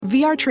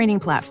VR training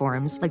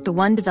platforms, like the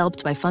one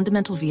developed by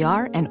Fundamental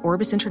VR and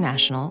Orbis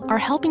International, are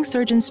helping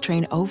surgeons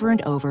train over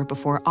and over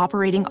before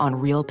operating on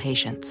real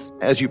patients.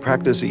 As you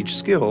practice each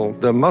skill,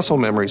 the muscle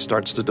memory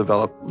starts to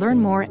develop. Learn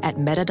more at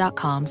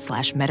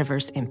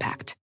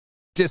meta.com/metaverseimpact.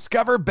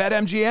 Discover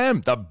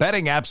BetMGM, the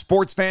betting app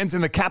sports fans in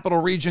the capital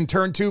region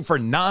turn to for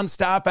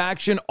nonstop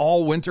action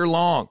all winter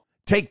long.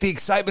 Take the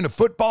excitement of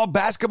football,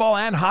 basketball,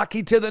 and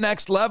hockey to the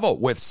next level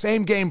with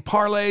same-game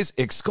parlays,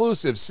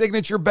 exclusive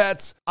signature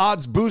bets,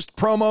 odds boost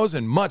promos,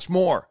 and much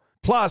more.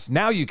 Plus,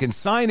 now you can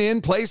sign in,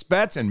 place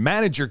bets, and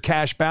manage your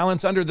cash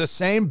balance under the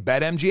same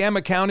BetMGM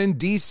account in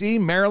D.C.,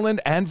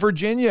 Maryland, and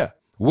Virginia.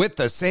 With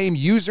the same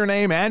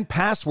username and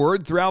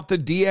password throughout the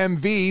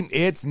DMV,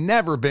 it's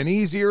never been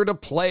easier to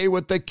play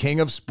with the king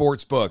of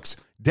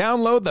sportsbooks.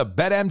 Download the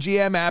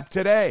BetMGM app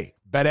today.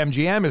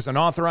 BetMGM is an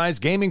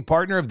authorized gaming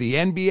partner of the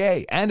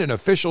NBA and an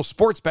official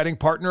sports betting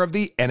partner of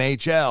the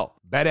NHL.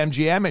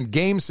 BetMGM and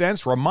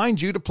GameSense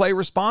remind you to play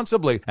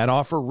responsibly and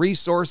offer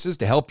resources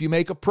to help you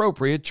make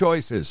appropriate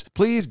choices.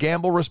 Please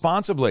gamble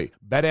responsibly.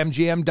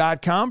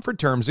 BetMGM.com for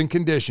terms and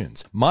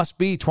conditions. Must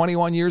be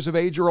 21 years of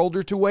age or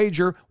older to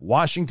wager.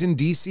 Washington,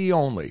 D.C.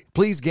 only.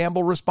 Please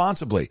gamble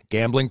responsibly.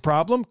 Gambling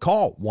problem?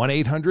 Call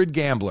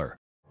 1-800-GAMBLER.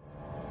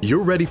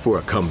 You're ready for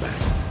a comeback.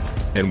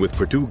 And with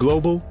Purdue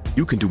Global,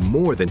 you can do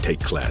more than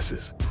take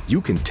classes. You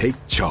can take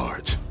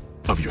charge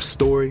of your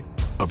story,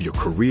 of your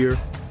career,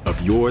 of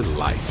your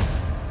life.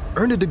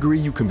 Earn a degree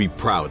you can be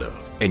proud of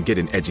and get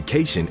an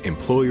education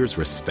employers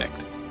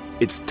respect.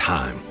 It's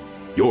time,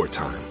 your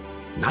time,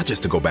 not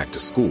just to go back to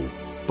school,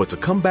 but to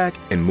come back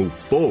and move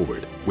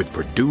forward with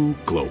Purdue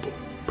Global,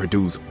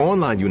 Purdue's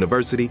online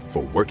university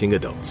for working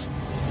adults.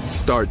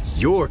 Start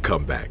your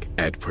comeback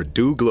at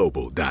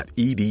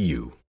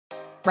purdueglobal.edu.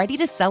 Ready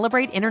to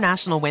celebrate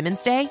International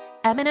Women's Day?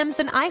 M&M's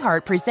and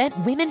iHeart present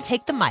Women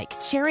Take the Mic,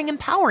 sharing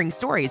empowering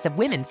stories of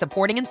women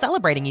supporting and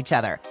celebrating each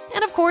other.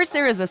 And of course,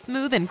 there is a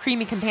smooth and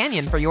creamy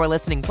companion for your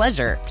listening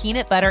pleasure,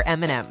 peanut butter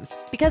M&M's.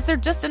 Because they're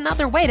just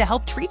another way to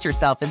help treat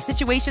yourself in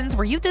situations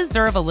where you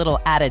deserve a little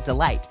added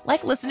delight,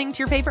 like listening to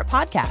your favorite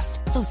podcast.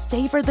 So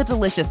savor the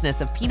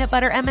deliciousness of peanut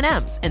butter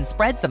M&M's and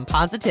spread some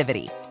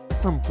positivity.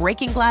 From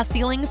breaking glass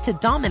ceilings to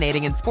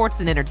dominating in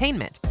sports and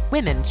entertainment,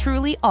 women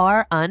truly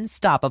are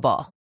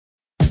unstoppable.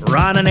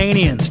 Ron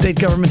Ananian.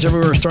 State governments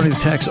everywhere are starting to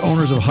tax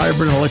owners of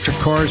hybrid and electric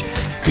cars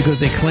because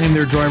they claim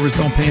their drivers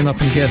don't pay enough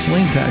in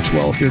gasoline tax.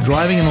 Well, if they're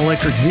driving an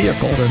electric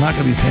vehicle, they're not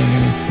going to be paying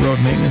any road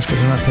maintenance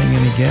because they're not paying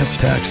any gas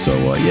tax.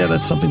 So, yeah,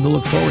 that's something to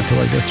look forward to.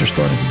 I guess they're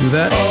starting to do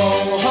that.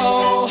 Oh,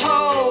 ho,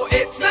 ho,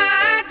 it's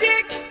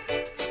magic.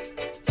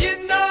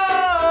 You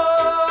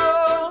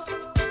know,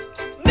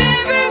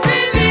 never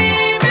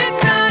believe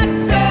it's not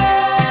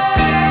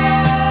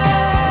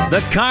so.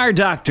 The Car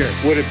Doctor.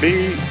 Would it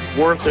be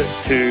worth it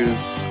to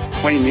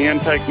clean the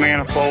intake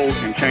manifold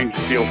and change the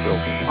fuel filter?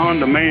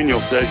 Honda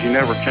manual says you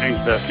never change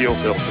that fuel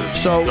filter.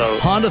 So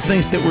Honda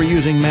thinks that we're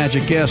using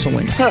magic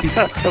gasoline.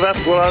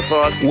 That's what I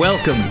thought.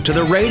 Welcome to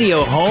the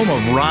radio home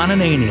of Ron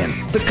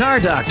Ananian, the Car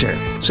Doctor.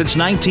 Since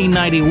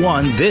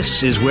 1991,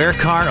 this is where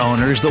car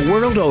owners the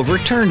world over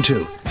turn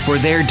to for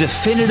their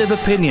definitive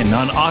opinion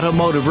on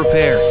automotive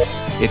repair.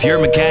 If your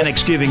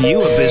mechanic's giving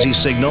you a busy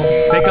signal,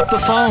 pick up the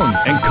phone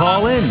and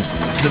call in.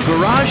 The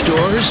garage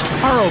doors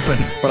are open.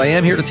 But I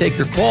am here to take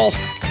your calls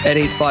at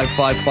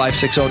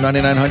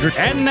 855-560-9900.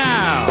 And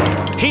now,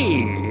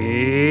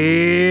 here's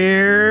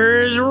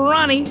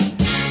Ronnie.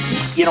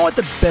 You know what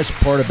the best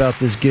part about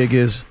this gig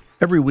is?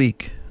 Every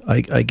week,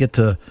 I get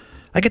to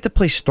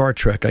play Star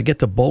Trek. I get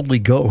to boldly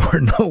go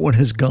where no one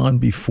has gone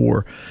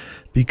before.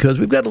 Because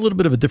we've got a little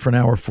bit of a different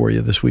hour for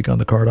you this week on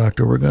the Car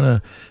Doctor. We're going to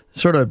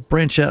sort of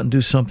branch out and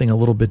do something a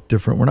little bit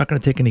different. We're not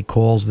going to take any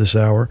calls this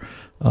hour.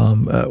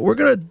 We're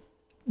going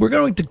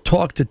to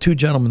talk to two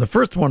gentlemen. The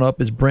first one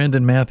up is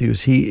Brandon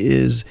Matthews.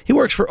 He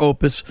works for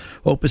Opus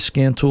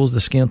Scan Tools,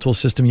 the scan tool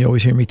system you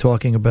always hear me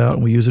talking about,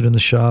 and we use it in the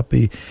shop.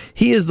 He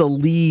is the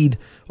lead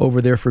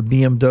over there for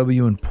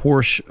BMW and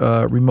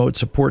Porsche remote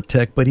support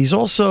tech, but he's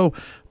also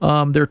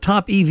their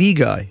top EV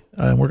guy.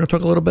 And we're going to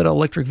talk a little bit about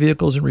electric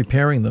vehicles and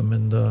repairing them,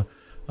 and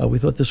we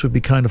thought this would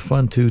be kind of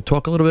fun to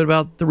talk a little bit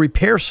about the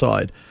repair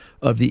side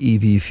of the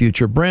EV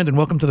future. Brandon,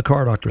 welcome to the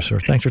Car Doctor, sir.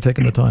 Thanks for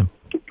taking the time.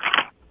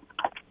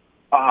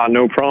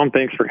 No problem.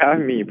 Thanks for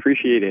having me.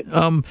 Appreciate it.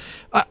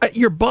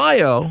 Your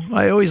bio,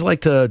 I always like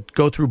to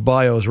go through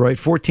bios, right?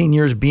 14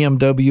 years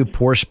BMW,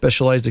 Porsche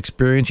specialized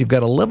experience. You've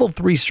got a level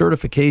 3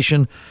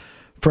 certification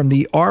from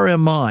the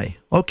RMI.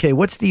 Okay,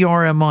 what's the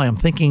RMI? I'm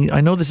thinking, I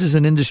know this is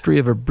an industry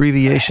of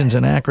abbreviations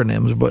and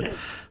acronyms, but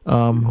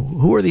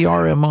who are the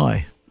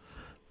RMI?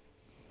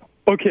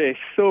 Okay,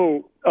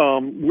 so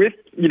with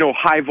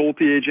high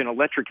voltage and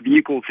electric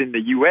vehicles in the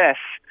U.S.,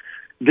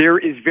 there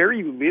is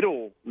very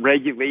little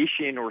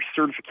regulation or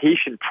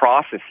certification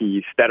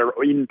processes that are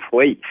in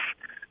place.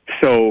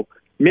 So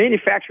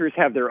manufacturers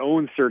have their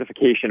own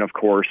certification, of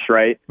course,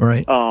 right?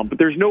 Right. But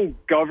there's no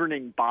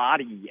governing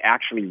body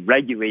actually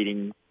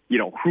regulating,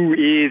 who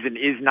is and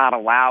is not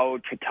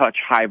allowed to touch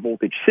high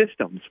voltage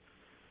systems.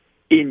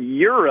 In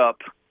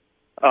Europe,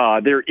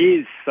 there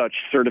is such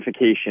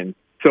certification.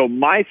 So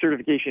my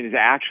certification is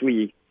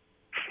actually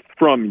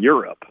from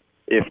Europe,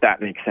 if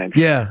that makes sense.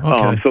 Yeah.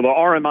 Okay. So the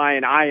RMI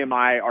and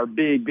IMI are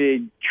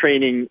big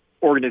training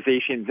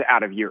organizations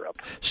out of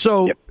Europe.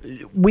 So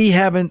we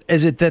haven't.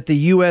 Is it that the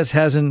U.S.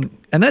 hasn't?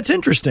 And that's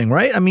interesting,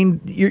 right? I mean,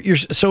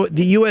 so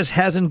the U.S.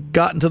 hasn't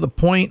gotten to the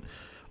point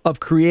of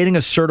creating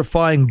a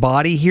certifying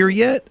body here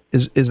yet.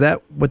 Is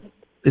that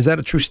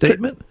a true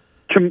statement?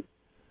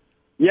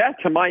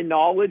 To my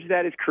knowledge,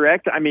 that is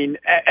correct. I mean,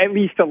 at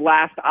least the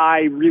last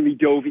I really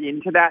dove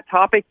into that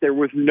topic, there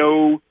was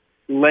no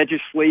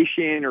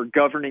legislation or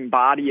governing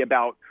body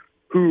about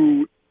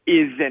who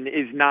is and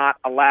is not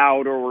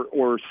allowed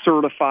or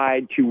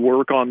certified to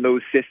work on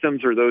those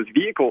systems or those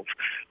vehicles.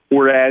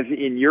 Whereas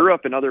in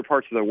Europe and other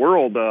parts of the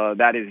world,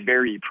 that is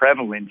very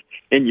prevalent.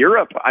 In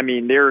Europe, I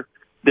mean, they're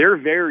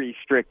very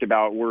strict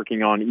about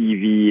working on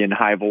EV and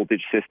high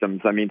voltage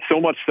systems. I mean, so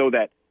much so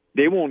that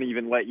they won't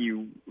even let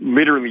you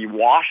literally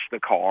wash the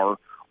car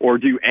or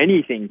do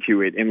anything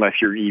to it unless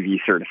you're EV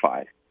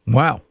certified.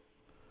 Wow.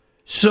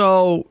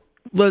 So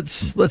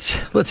let's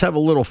have a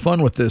little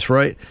fun with this,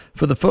 right?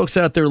 For the folks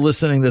out there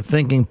listening that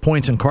thinking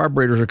points and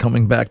carburetors are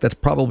coming back, that's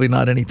probably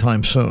not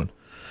anytime soon.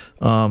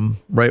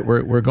 Right,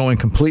 we're going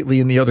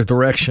completely in the other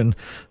direction.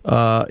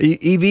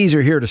 EVs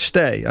are here to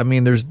stay. I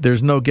mean,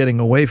 there's no getting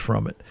away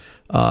from it.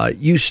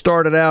 You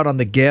started out on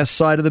the gas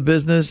side of the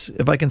business,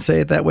 if I can say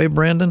it that way,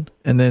 Brandon,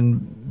 and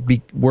then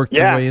worked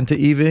your way into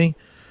EV.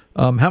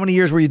 How many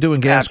years were you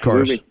doing gas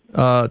Absolutely.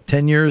 cars?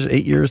 10 years,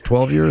 8 years,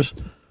 12 years?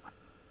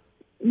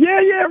 Yeah,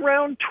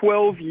 around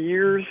 12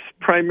 years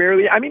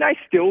primarily. I mean, I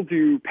still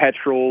do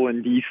petrol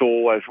and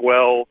diesel as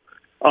well,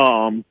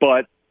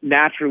 but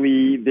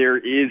naturally there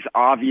is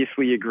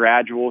obviously a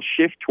gradual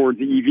shift towards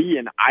EV,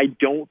 and I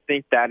don't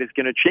think that is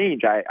going to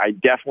change. I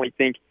definitely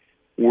think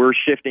we're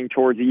shifting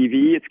towards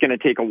EV. It's going to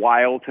take a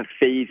while to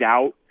phase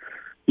out,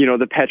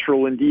 the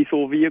petrol and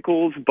diesel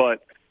vehicles,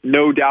 but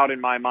no doubt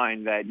in my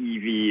mind that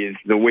EV is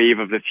the wave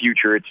of the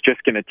future. It's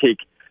just going to take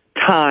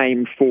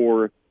time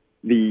for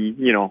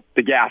the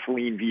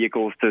gasoline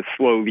vehicles to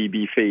slowly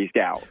be phased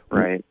out,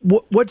 right?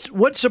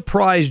 What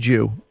surprised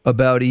you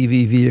about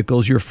EV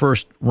vehicles, your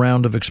first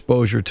round of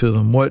exposure to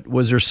them?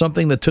 Was there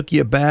something that took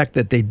you aback,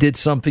 that they did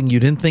something you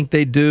didn't think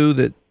they'd do,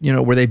 that,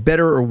 were they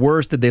better or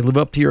worse? Did they live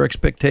up to your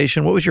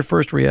expectation? What was your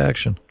first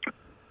reaction?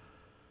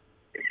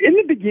 In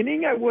the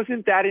beginning, I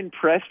wasn't that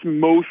impressed,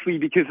 mostly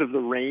because of the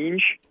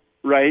range,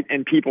 right?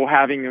 And people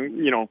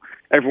having,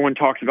 everyone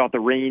talks about the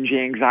range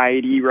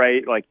anxiety,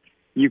 right? Like,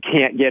 you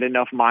can't get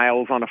enough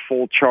miles on a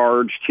full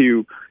charge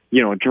to,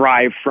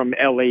 drive from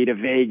LA to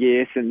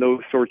Vegas and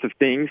those sorts of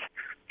things.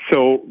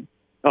 So,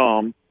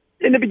 in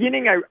the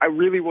beginning, I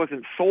really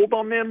wasn't sold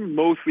on them,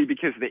 mostly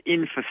because the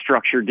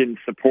infrastructure didn't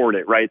support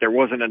it, right? There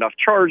wasn't enough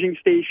charging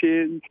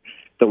stations.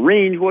 The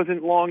range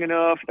wasn't long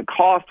enough. The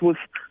cost was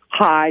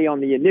high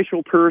on the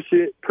initial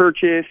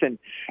purchase. And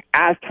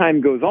as time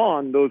goes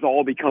on, those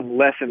all become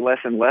less and less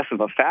and less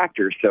of a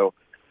factor. So,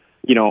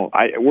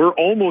 we're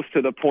almost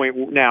to the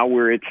point now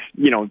where it's,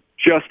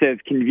 just as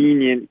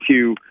convenient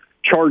to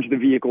charge the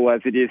vehicle as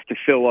it is to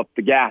fill up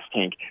the gas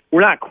tank.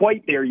 We're not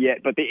quite there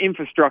yet, but the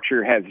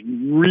infrastructure has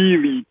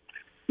really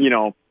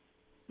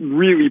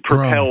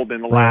propelled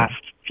in the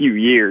last few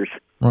years.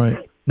 Right.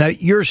 Now,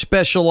 you're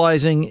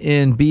specializing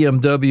in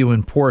BMW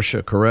and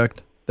Porsche,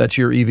 correct? That's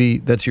your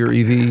EV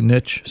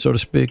niche, so to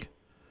speak?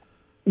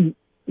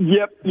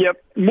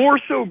 Yep. More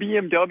so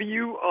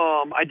BMW.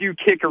 I do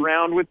kick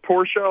around with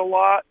Porsche a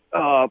lot.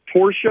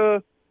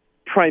 Porsche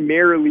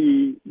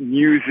primarily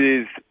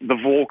uses the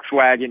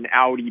Volkswagen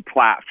Audi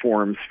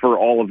platforms for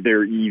all of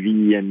their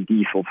EV and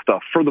diesel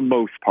stuff for the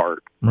most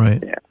part.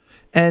 Right. Yeah.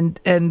 And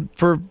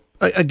for,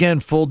 again,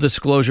 full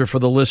disclosure for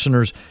the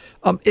listeners,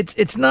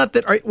 it's not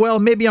that, well,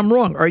 maybe I'm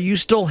wrong. Are you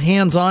still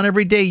hands-on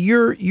every day?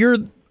 You're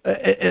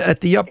at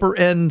the upper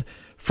end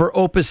for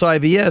Opus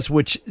IVS,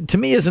 which to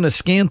me isn't a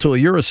scan tool.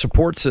 You're a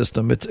support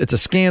system. It's a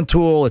scan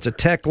tool. It's a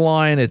tech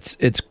line.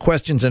 It's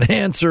questions and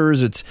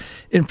answers. It's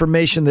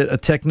information that a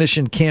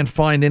technician can't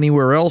find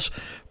anywhere else.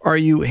 Are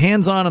you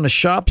hands-on in a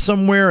shop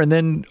somewhere, and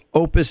then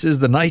Opus is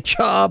the night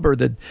job or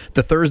the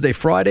Thursday,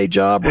 Friday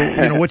job?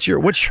 Or what's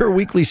your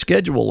weekly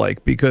schedule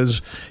like?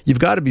 Because you've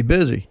got to be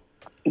busy.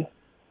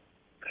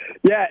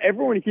 Yeah,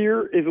 everyone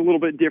here is a little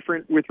bit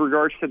different with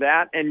regards to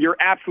that, and you're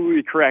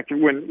absolutely correct.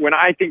 When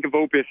I think of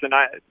Opus, and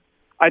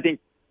I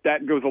think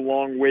that goes a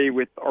long way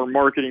with our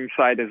marketing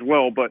side as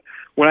well. But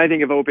when I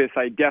think of Opus,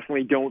 I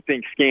definitely don't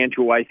think scan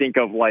tool. I think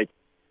of like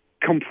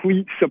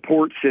complete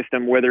support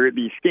system, whether it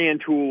be scan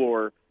tool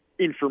or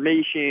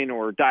information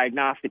or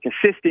diagnostic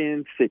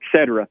assistance,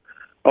 etc.,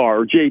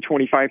 or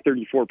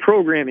J2534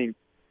 programming.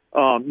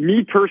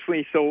 Me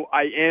personally, so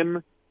I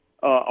am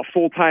a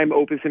full-time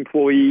Opus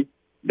employee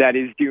that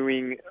is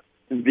doing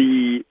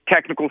the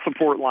technical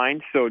support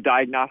line, so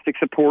diagnostic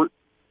support.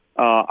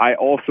 I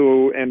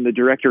also am the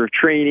director of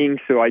training,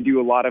 so I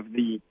do a lot of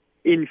the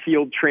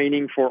in-field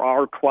training for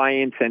our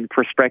clients and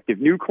prospective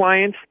new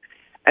clients.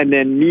 And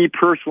then me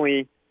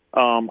personally,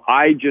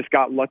 I just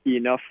got lucky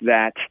enough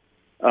that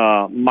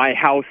my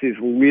house is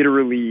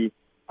literally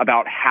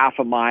about half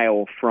a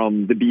mile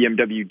from the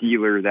BMW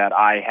dealer that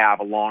I have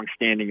a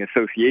long-standing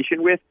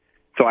association with.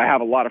 So I have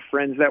a lot of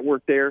friends that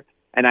work there.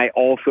 And I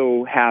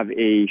also have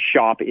a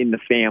shop in the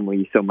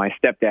family. So my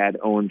stepdad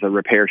owns a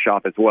repair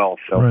shop as well.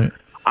 So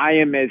I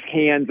am as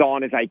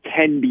hands-on as I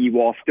can be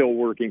while still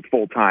working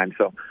full-time.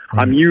 So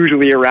I'm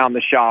usually around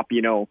the shop,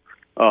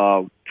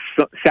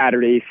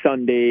 Saturdays,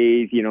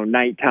 Sundays,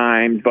 night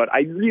times. But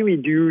I really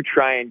do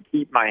try and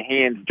keep my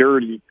hands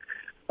dirty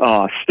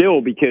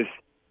still, because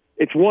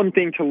it's one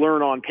thing to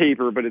learn on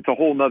paper, but it's a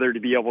whole nother to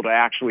be able to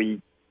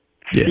actually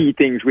see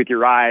things with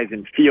your eyes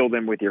and feel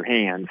them with your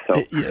hands.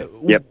 So,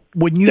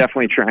 when you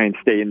definitely try and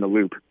stay in the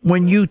loop.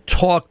 When you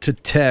talk to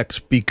techs,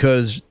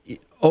 because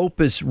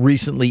Opus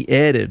recently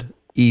added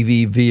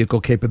EV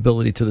vehicle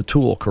capability to the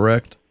tool,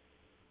 correct?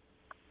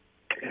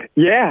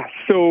 Yeah,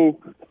 so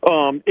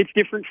it's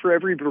different for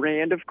every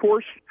brand, of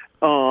course,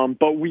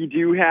 but we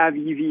do have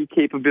EV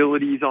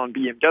capabilities on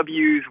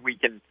BMWs. We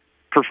can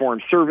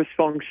perform service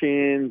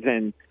functions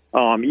and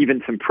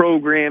even some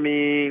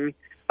programming.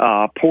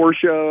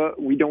 Porsche,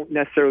 we don't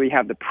necessarily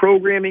have the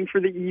programming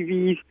for the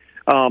EVs,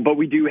 but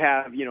we do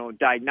have,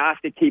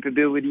 diagnostic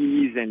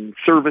capabilities and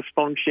service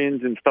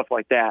functions and stuff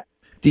like that.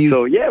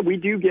 So yeah, we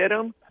do get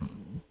them.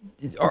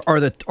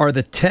 Are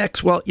the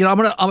techs? Well, I'm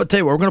gonna tell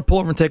you what. We're gonna pull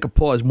over and take a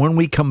pause. When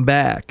we come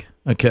back,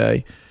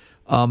 okay.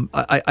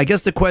 I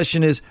guess the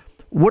question is,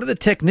 what are the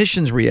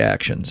technicians'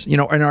 reactions?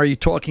 And are you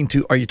talking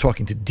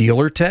to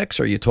dealer techs?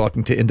 Are you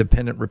talking to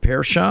independent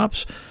repair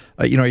shops?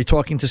 Are you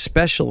talking to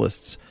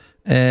specialists?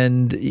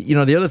 And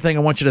the other thing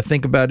I want you to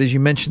think about is, you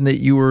mentioned that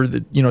you were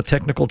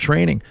technical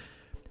training.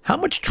 How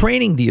much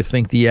training do you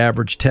think the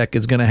average tech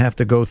is going to have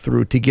to go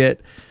through to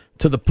get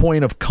to the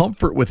point of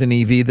comfort with an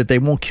EV that they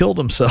won't kill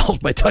themselves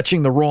by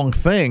touching the wrong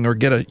thing or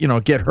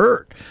get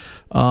hurt?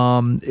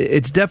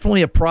 It's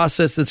definitely a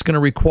process that's going to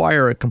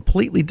require a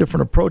completely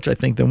different approach, I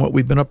think, than what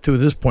we've been up to at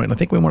this point. And I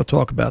think we want to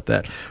talk about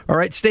that. All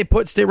right, stay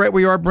put, stay right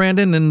where you are,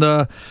 Brandon, and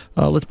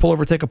let's pull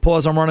over, take a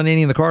pause. I'm Ron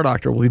Ananian, the Car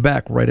Doctor. We'll be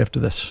back right after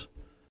this.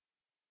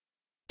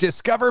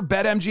 Discover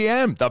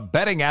BetMGM, the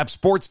betting app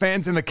sports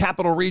fans in the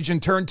capital region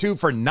turn to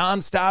for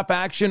nonstop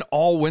action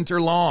all winter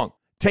long.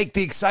 Take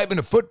the excitement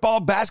of football,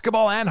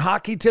 basketball, and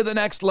hockey to the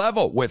next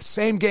level with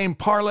same-game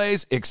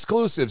parlays,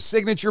 exclusive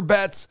signature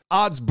bets,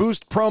 odds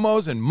boost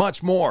promos, and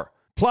much more.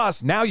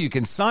 Plus, now you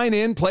can sign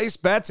in, place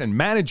bets, and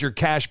manage your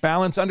cash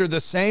balance under the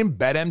same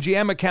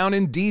BetMGM account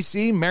in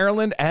D.C.,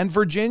 Maryland, and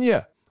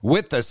Virginia.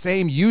 With the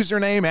same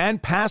username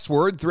and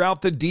password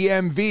throughout the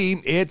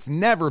DMV, it's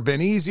never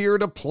been easier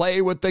to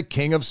play with the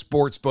king of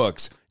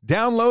sportsbooks.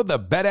 Download the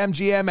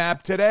BetMGM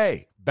app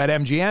today.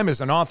 BetMGM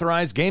is an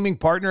authorized gaming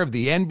partner of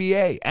the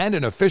NBA and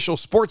an official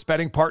sports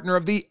betting partner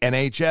of the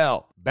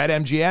NHL.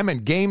 BetMGM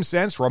and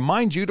GameSense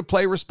remind you to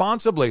play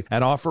responsibly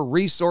and offer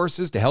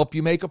resources to help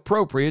you make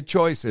appropriate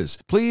choices.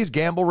 Please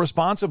gamble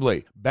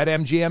responsibly.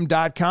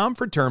 BetMGM.com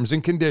for terms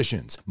and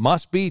conditions.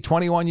 Must be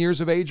 21 years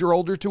of age or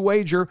older to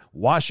wager.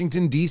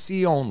 Washington,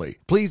 D.C. only.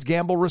 Please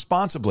gamble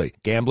responsibly.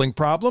 Gambling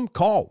problem?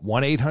 Call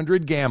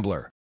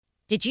 1-800-GAMBLER.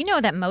 Did you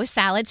know that most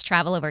salads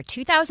travel over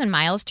 2,000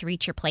 miles to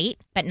reach your plate?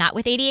 But not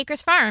with 80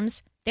 Acres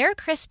Farms. Their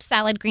crisp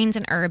salad greens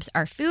and herbs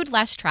are food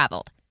less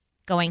traveled,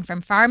 going from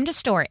farm to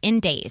store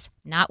in days,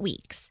 not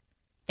weeks.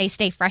 They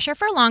stay fresher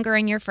for longer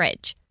in your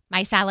fridge.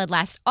 My salad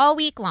lasts all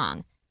week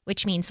long,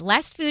 which means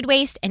less food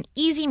waste and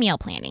easy meal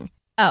planning.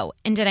 Oh,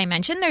 and did I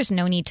mention there's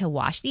no need to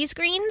wash these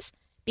greens?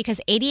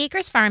 Because 80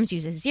 Acres Farms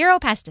uses 0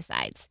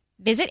 pesticides.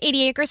 Visit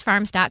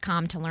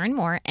 80acresfarms.com to learn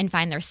more and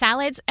find their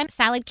salads and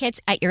salad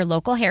kits at your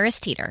local Harris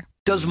Teeter.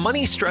 Does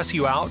money stress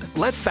you out?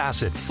 Let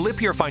Facet flip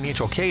your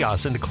financial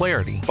chaos into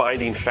clarity.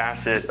 Finding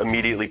Facet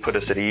immediately put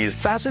us at ease.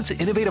 Facet's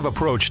innovative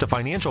approach to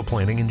financial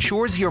planning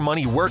ensures your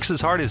money works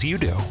as hard as you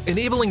do,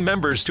 enabling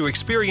members to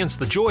experience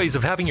the joys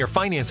of having your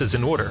finances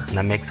in order. And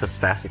that makes us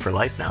Facet for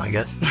life now, I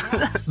guess.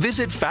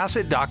 Visit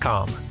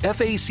Facet.com,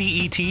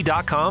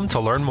 FACET.com to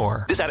learn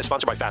more. This ad is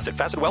sponsored by Facet.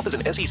 Facet Wealth is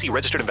an SEC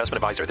registered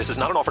investment advisor. This is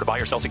not an offer to buy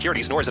or sell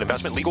securities, nor is it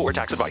investment, legal, or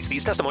tax advice.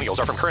 These testimonials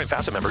are from current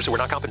Facet members who are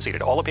not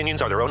compensated. All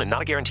opinions are their own and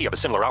not a guarantee of a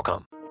similar outcome.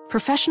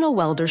 Professional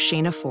welder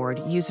Shayna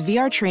Ford used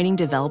VR training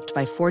developed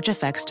by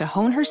ForgeFX to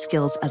hone her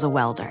skills as a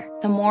welder.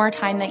 The more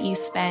time that you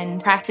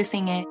spend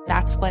practicing it,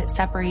 that's what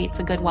separates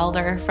a good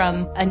welder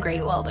from a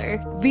great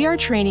welder. VR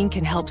training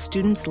can help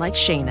students like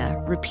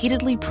Shayna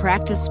repeatedly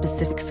practice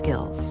specific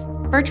skills.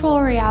 Virtual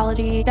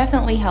reality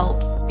definitely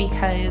helps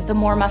because the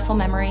more muscle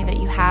memory that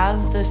you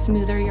have, the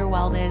smoother your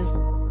weld is.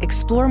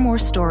 Explore more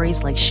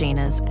stories like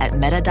Shayna's at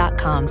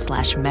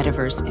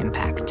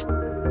meta.com/metaverseimpact.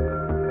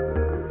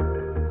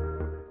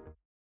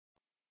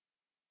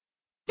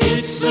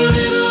 It's the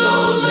little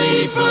old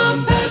lady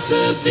from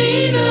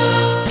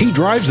Pasadena. He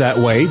drives that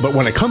way, but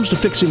when it comes to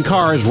fixing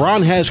cars,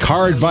 Ron has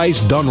car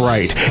advice done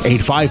right.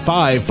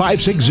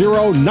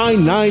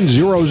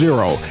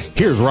 855-560-9900.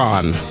 Here's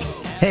Ron.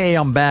 Hey,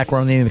 I'm back.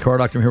 Ron Ananian, the Car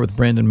Doctor. I'm here with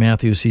Brandon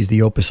Matthews. He's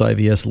the Opus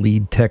IVS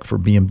lead tech for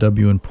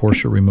BMW and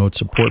Porsche remote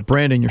support.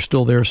 Brandon, you're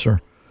still there, sir?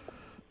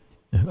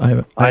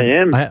 I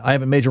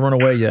haven't made you run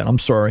away yet. I'm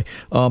sorry.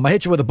 I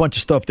hit you with a bunch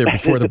of stuff there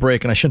before the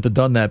break, and I shouldn't have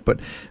done that.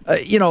 But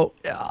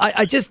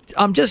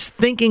I'm just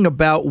thinking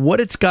about what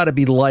it's got to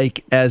be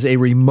like as a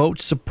remote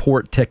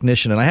support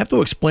technician, and I have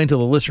to explain to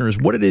the listeners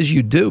what it is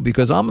you do,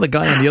 because I'm the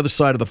guy on the other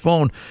side of the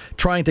phone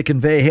trying to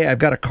convey, hey, I've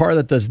got a car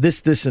that does this,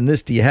 this, and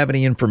this. Do you have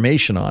any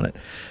information on it?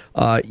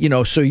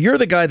 So you're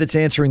the guy that's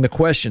answering the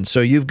question.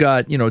 So you've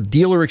got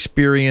dealer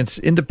experience,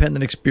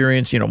 independent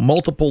experience,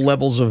 multiple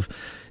levels of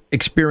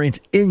experience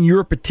in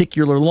your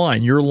particular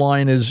line. Your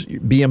line is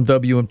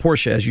BMW and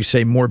Porsche, as you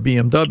say, more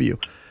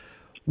BMW.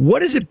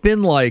 What has it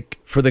been like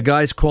for the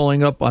guys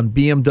calling up on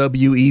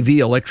BMW EV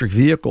electric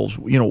vehicles?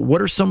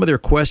 What are some of their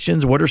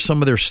questions? What are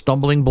some of their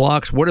stumbling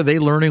blocks? What are they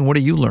learning? What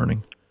are you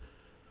learning?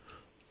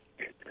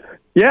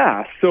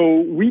 Yeah,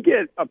 so we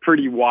get a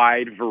pretty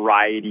wide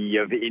variety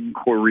of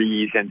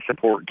inquiries and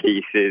support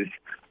cases.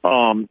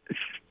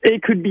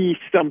 It could be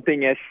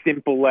something as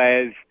simple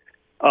as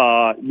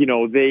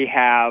they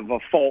have a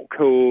fault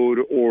code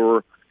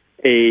or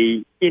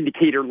a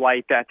indicator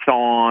light that's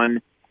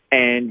on,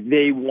 and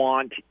they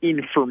want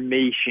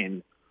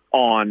information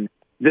on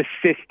the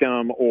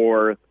system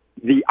or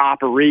the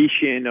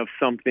operation of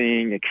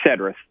something, et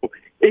cetera. So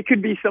it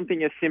could be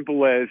something as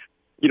simple as,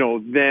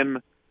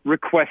 them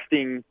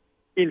requesting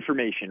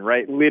information,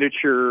 right?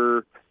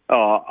 Literature,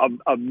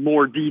 a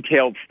more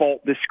detailed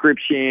fault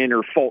description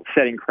or fault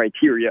setting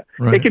criteria.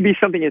 Right. It could be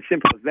something as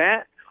simple as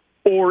that.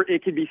 Or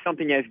it could be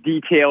something as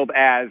detailed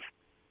as,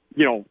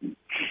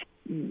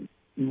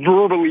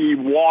 verbally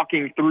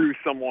walking through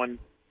someone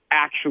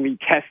actually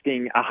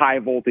testing a high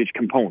voltage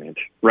component,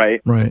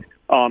 right? Right.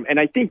 And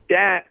I think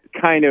that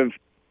kind of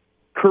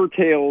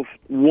curtails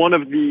one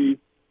of the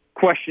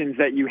questions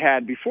that you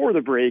had before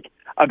the break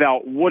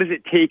about what does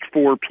it take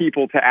for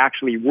people to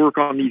actually work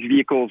on these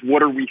vehicles?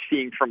 What are we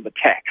seeing from the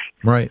techs?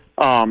 Right.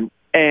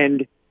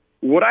 And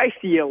what I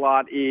see a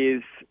lot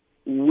is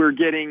we're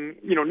getting,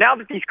 now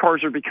that these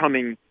cars are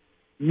becoming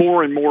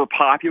more and more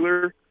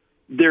popular,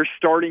 they're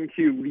starting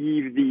to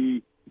leave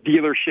the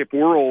dealership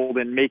world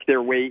and make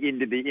their way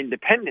into the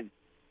independent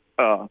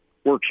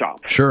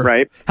workshop. Sure.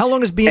 Right. How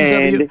long has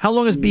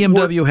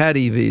BMW had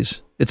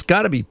EVs? It's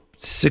got to be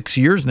 6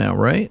 years now,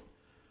 right?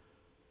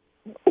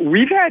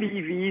 We've had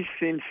EVs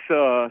since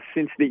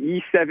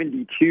the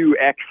E72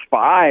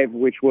 X5,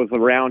 which was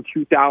around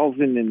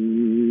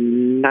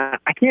 2009.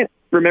 I can't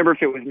remember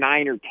if it was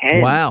 9 or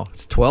 10. Wow,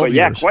 it's 12 years.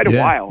 Yeah, quite a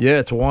while. Yeah,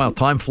 it's a while.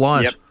 Time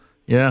flies. Yep.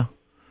 Yeah.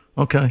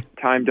 Okay.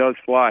 Time does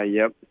fly.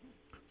 Yep.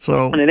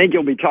 So, and I think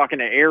you'll be talking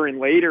to Aaron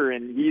later,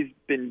 and he's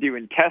been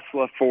doing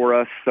Tesla for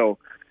us. So,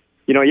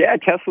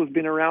 Tesla's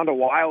been around a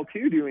while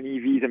too, doing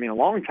EVs. I mean, a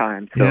long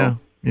time. So.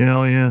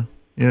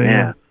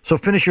 Yeah. So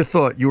finish your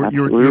thought. You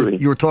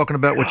were talking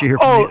about what you hear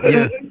from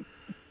me.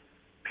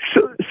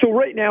 So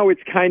right now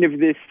it's kind of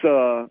this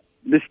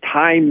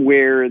time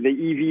where the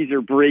EVs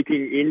are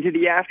breaking into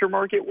the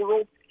aftermarket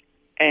world,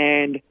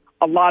 and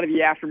a lot of the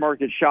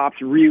aftermarket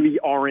shops really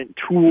aren't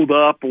tooled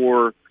up,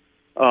 or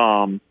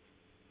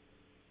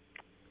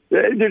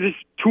they're just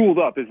tooled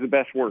up is the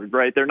best word,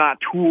 right? They're not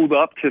tooled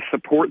up to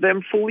support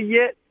them fully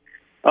yet.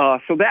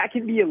 So that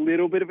can be a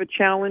little bit of a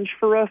challenge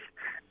for us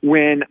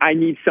when I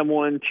need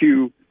someone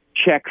to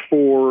check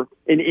for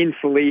an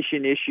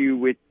insulation issue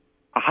with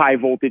a high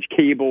voltage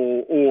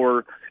cable,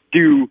 or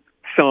do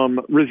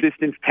some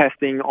resistance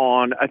testing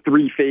on a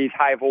 3-phase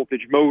high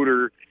voltage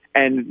motor,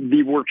 and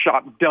the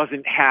workshop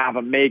doesn't have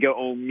a mega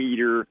ohm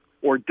meter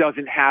or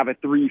doesn't have a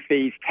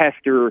 3-phase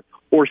tester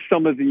or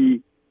some of the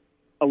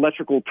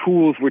electrical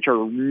tools which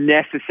are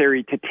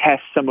necessary to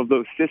test some of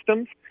those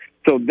systems.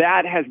 So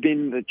that has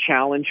been the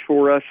challenge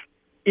for us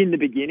in the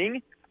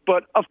beginning.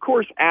 But of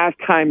course, as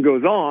time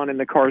goes on and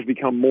the cars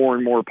become more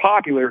and more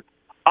popular,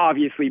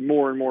 obviously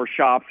more and more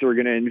shops are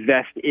going to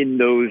invest in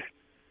those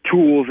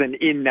tools and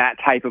in that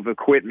type of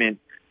equipment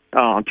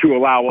to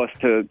allow us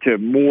to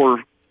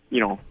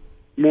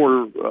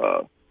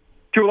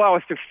allow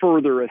us to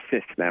further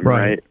assist them.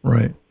 Right.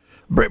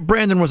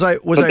 Brandon,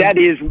 that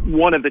is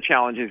one of the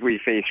challenges we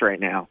face right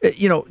now.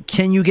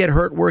 Can you get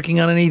hurt working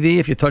on an EV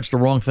if you touch the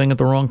wrong thing at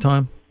the wrong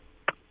time?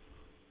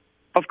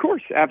 Of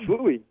course,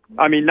 absolutely.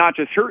 I mean, not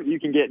just hurt, you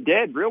can get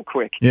dead real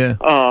quick. Yeah.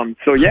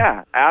 So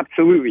yeah,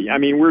 absolutely. I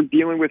mean, we're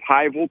dealing with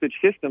high voltage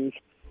systems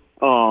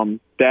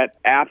that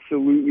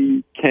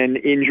absolutely can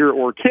injure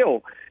or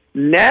kill.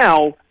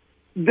 Now,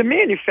 the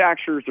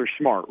manufacturers are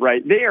smart,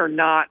 right? They are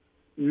not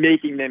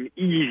making them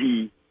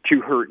easy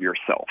to hurt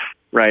yourself,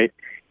 right?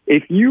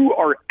 If you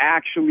are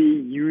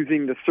actually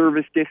using the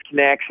service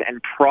disconnects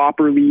and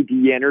properly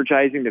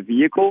de-energizing the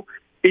vehicle,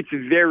 it's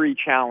very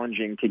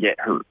challenging to get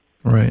hurt.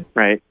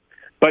 Right.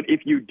 But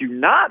if you do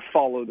not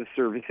follow the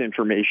service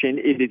information,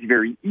 it is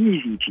very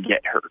easy to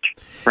get hurt,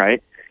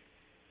 right?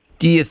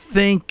 Do you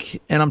think,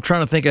 and I'm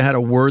trying to think of how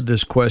to word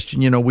this question,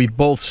 we've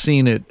both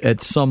seen it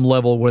at some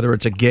level, whether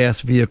it's a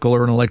gas vehicle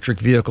or an electric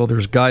vehicle.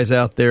 There's guys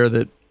out there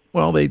that,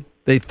 well, they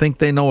think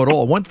they know it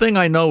all. One thing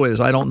I know is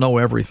I don't know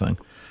everything.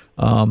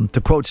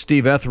 To quote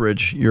Steve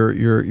Etheridge,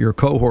 your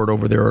cohort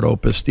over there at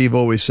Opus, Steve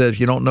always says,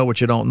 "You don't know what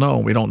you don't know.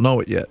 We don't know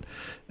it yet,"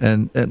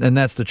 and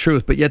that's the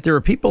truth. But yet there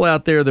are people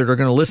out there that are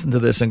going to listen to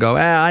this and go,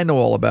 I know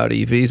all about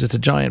EVs. It's a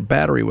giant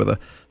battery with a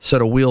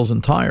set of wheels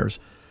and tires."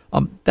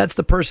 That's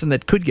the person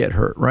that could get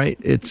hurt, right?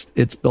 It's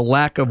the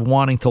lack of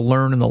wanting to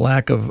learn and the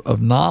lack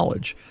of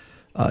knowledge.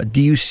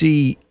 Do you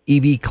see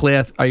EV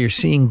class? Are you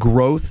seeing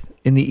growth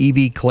in the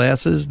EV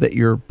classes that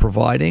you're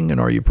providing, and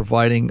are you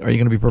going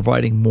to be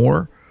providing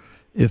more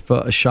if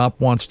a shop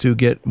wants to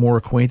get more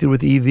acquainted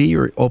with EV,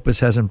 or Opus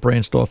hasn't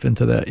branched off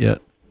into that yet?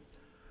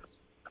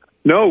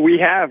 No, we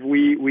have.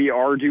 We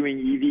are doing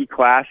EV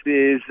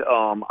classes.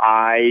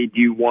 I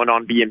do one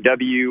on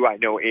BMW. I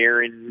know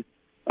Aaron,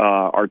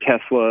 our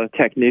Tesla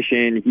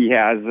technician, he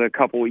has a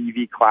couple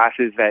EV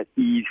classes that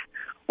he's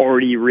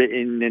already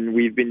written and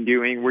we've been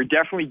doing. We're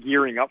definitely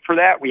gearing up for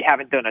that. We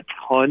haven't done a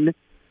ton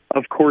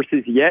of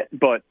courses yet,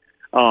 but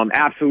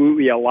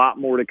absolutely a lot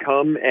more to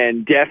come,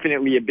 and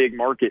definitely a big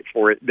market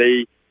for it.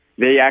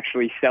 They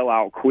actually sell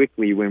out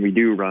quickly when we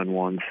do run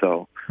one,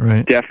 so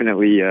right.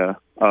 Definitely a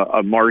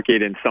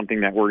market and something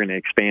that we're going to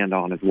expand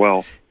on as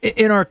well.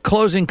 In our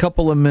closing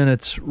couple of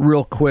minutes,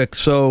 real quick,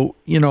 so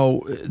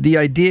the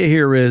idea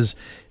here is,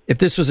 if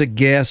this was a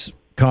gas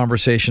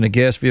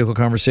vehicle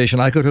conversation,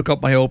 I could hook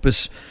up my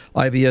Opus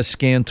IVS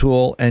scan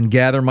tool and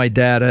gather my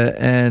data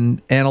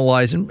and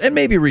analyze and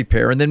maybe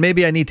repair. And then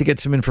maybe I need to get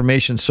some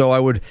information. So I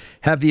would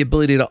have the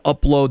ability to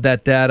upload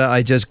that data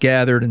I just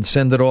gathered and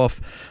send it off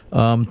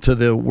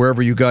to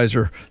wherever you guys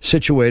are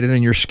situated,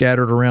 and you're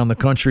scattered around the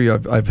country.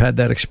 I've had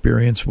that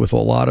experience with a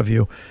lot of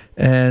you.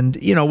 And,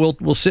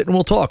 we'll sit and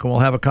we'll talk and we'll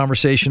have a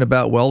conversation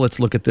about, well,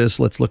 let's look at this,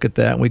 let's look at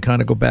that. And we kind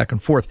of go back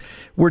and forth.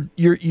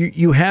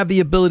 You have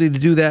the ability to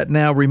do that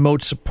now,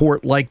 remote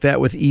support like that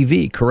with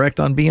EV, correct,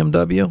 on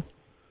BMW?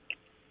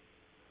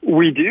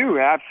 We do,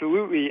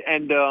 absolutely.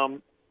 And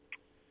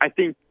I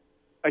think,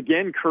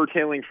 again,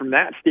 curtailing from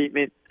that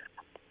statement,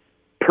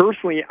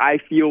 personally, I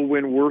feel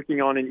when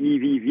working on an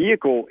EV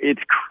vehicle,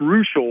 it's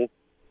crucial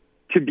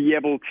to be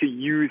able to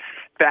use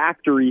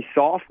factory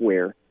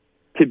software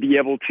to be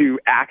able to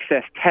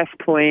access test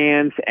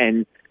plans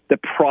and the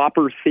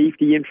proper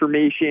safety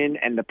information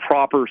and the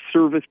proper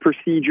service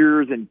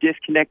procedures and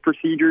disconnect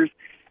procedures.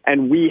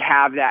 And we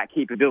have that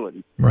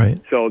capability. Right.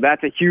 So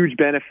that's a huge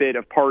benefit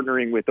of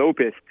partnering with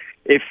Opus.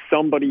 If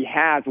somebody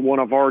has one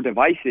of our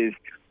devices,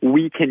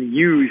 we can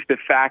use the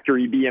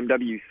factory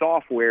BMW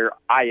software,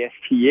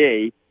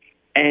 ISTA,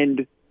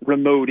 and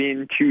remote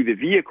into the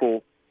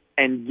vehicle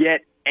and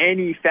get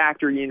any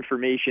factory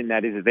information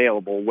that is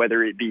available,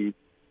 whether it be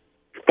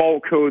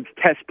fault codes,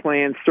 test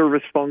plans,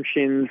 service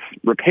functions,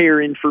 repair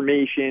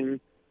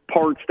information,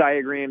 parts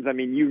diagrams. I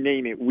mean, you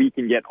name it, we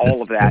can get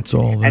all of that. That's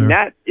all there. And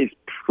that is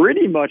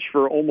pretty much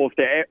for almost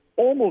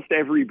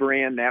every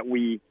brand that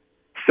we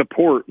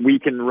support. We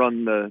can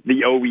run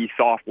the OE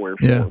software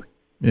for.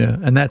 Yeah,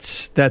 and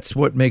that's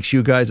what makes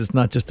you guys. It's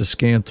not just a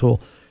scan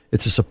tool.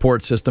 It's a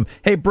support system.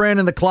 Hey,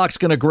 Brandon, the clock's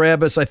going to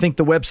grab us. I think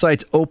the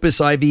website's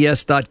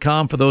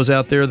opusivs.com for those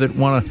out there that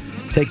want to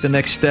take the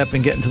next step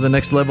and get into the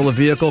next level of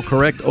vehicle,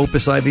 correct?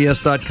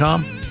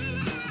 opusivs.com?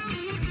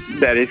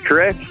 That is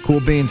correct.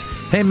 Cool beans.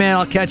 Hey, man,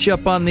 I'll catch you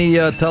up on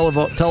the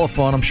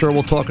telephone. I'm sure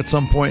we'll talk at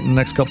some point in the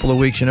next couple of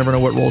weeks. You never know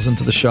what rolls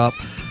into the shop.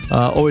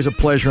 Always a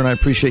pleasure, and I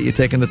appreciate you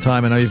taking the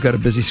time. I know you've got a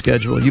busy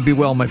schedule. You be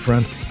well, my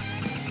friend.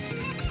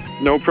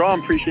 No problem.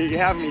 Appreciate you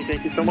having me.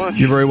 Thank you so much.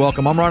 You're very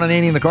welcome. I'm Ron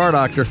Ananian, the Car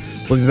Doctor.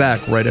 We'll be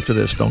back right after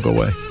this. Don't go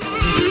away.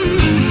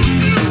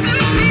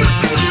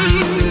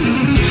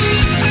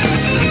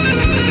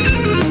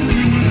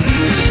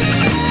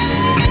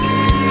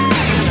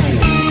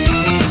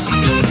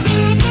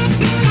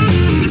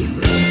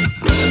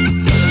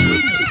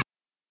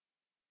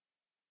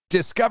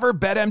 Discover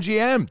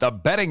BetMGM, the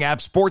betting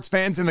app sports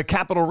fans in the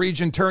capital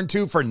region turn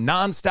to for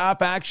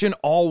nonstop action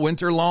all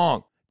winter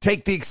long.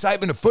 Take the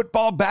excitement of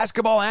football,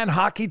 basketball, and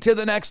hockey to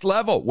the next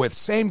level with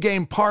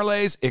same-game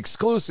parlays,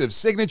 exclusive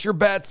signature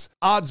bets,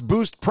 odds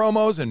boost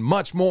promos, and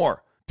much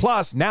more.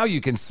 Plus, now you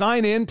can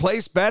sign in,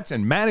 place bets,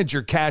 and manage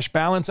your cash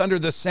balance under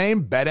the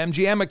same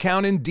BetMGM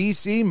account in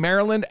D.C.,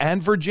 Maryland,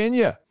 and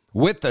Virginia.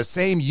 With the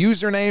same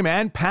username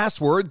and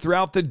password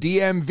throughout the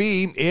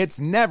DMV,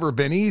 it's never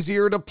been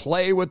easier to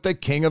play with the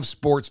king of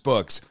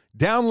sportsbooks.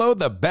 Download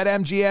the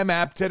BetMGM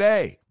app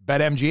today.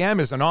 BetMGM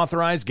is an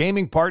authorized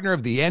gaming partner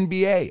of the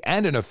NBA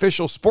and an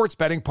official sports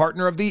betting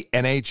partner of the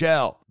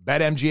NHL.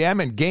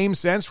 BetMGM and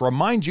GameSense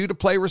remind you to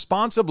play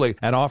responsibly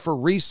and offer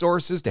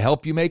resources to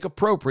help you make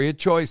appropriate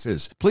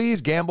choices.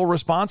 Please gamble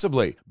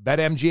responsibly.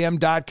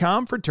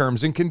 BetMGM.com for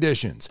terms and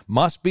conditions.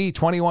 Must be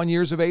 21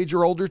 years of age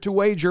or older to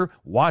wager.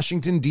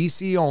 Washington,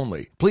 D.C.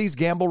 only. Please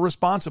gamble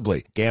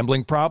responsibly.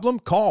 Gambling problem?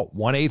 Call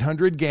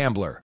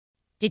 1-800-GAMBLER.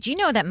 Did you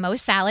know that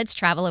most salads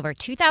travel over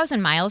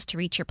 2,000 miles to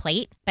reach your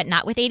plate? But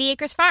not with 80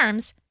 Acres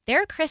Farms.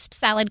 Their crisp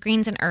salad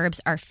greens and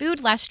herbs are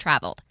food less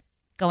traveled,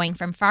 going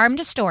from farm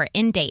to store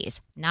in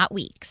days, not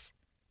weeks.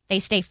 They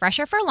stay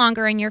fresher for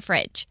longer in your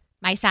fridge.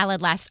 My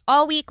salad lasts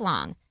all week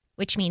long,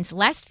 which means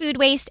less food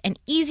waste and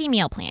easy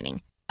meal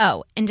planning.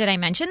 Oh, and did I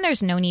mention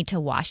there's no need to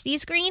wash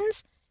these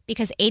greens?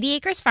 Because 80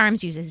 Acres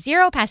Farms uses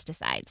 0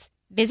 pesticides.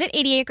 Visit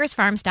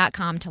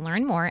 80acresfarms.com to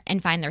learn more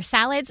and find their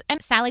salads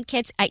and salad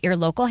kits at your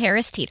local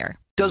Harris Teeter.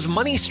 Does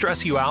money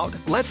stress you out?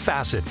 Let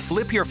Facet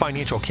flip your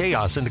financial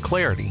chaos into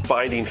clarity.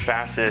 Finding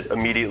Facet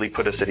immediately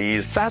put us at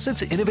ease.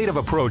 Facet's innovative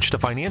approach to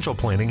financial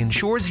planning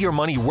ensures your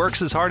money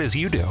works as hard as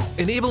you do,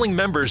 enabling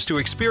members to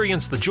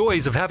experience the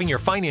joys of having your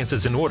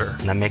finances in order.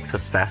 And that makes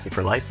us Facet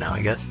for life now,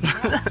 I guess.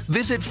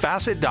 Visit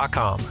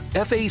Facet.com,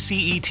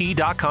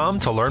 FACET.com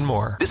to learn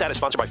more. This ad is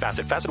sponsored by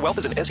Facet. Facet Wealth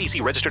is an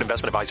SEC registered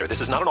investment advisor. This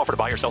is not an offer to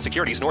buy or sell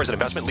securities, nor is it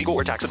investment, legal,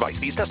 or tax advice.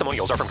 These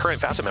testimonials are from current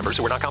Facet members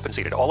who are not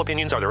compensated. All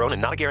opinions are their own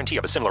and not a guarantee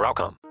of a similar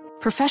outcome.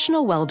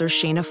 Professional welder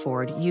Shayna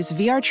Ford used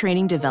VR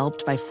training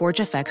developed by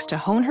ForgeFX to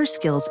hone her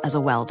skills as a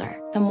welder.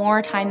 The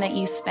more time that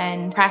you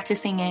spend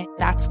practicing it,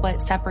 that's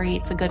what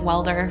separates a good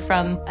welder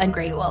from a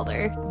great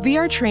welder.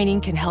 VR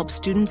training can help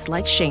students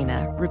like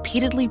Shayna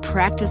repeatedly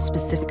practice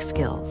specific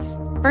skills.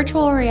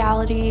 Virtual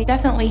reality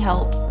definitely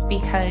helps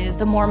because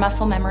the more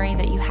muscle memory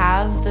that you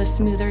have, the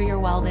smoother your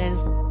weld is.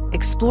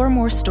 Explore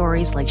more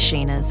stories like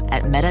Shayna's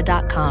at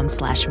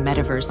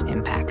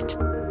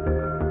meta.com/metaverseimpact.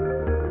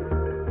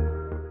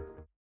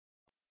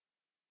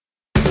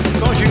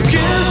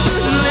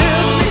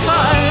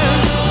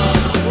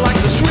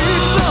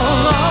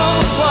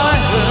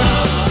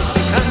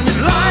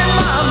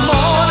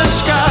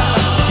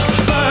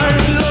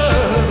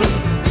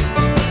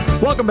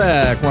 Welcome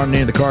back. Ron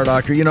Ananian, the Car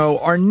Doctor. You know,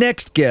 our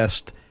next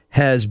guest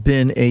has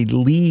been a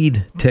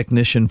lead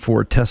technician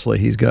for Tesla.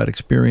 He's got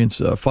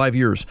experience, 5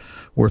 years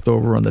worth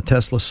over on the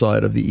Tesla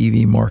side of the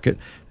EV market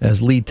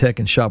as lead tech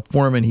and shop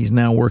foreman. He's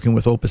now working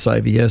with Opus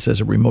IVS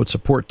as a remote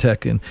support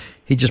tech, and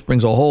he just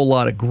brings a whole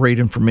lot of great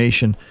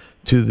information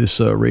to this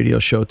radio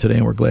show today,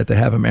 and we're glad to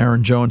have him.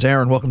 Aaron Jones.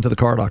 Aaron, welcome to the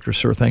Car Doctor,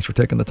 sir. Thanks for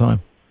taking the time.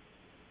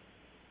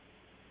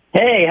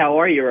 Hey, how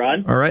are you,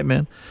 Ron? All right,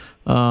 man.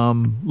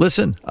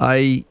 Listen,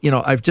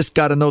 I've just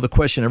got to know the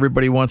question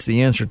everybody wants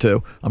the answer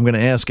to. I'm going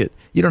to ask it.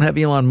 You don't have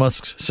Elon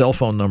Musk's cell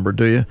phone number,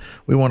 do you?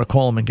 We want to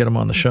call him and get him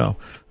on the show.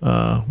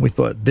 We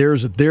thought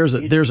there's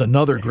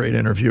another great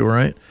interview,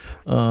 right?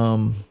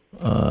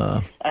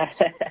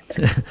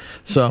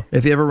 So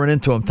if you ever run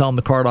into him, tell him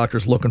the Car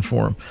Doctor's looking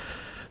for him.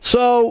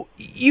 So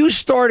you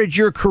started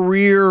your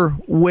career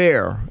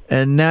where?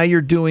 And now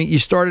you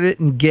started it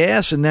in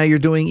gas and now you're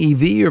doing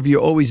EV, or have you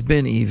always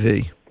been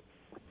EV?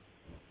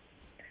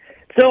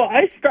 So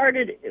I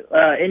started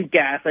in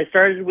gas. I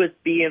started with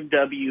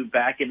BMW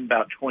back in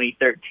about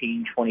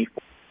 2013,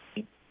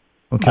 2014.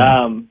 Okay.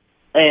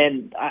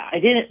 And I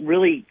didn't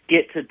really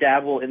get to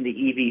dabble in the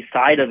EV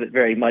side of it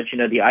very much. You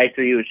know, the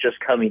i3 was just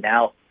coming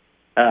out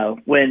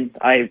when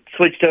I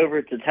switched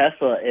over to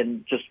Tesla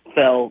and just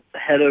fell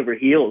head over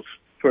heels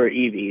for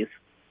EVs.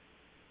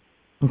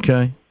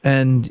 Okay.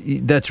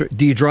 And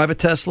do you drive a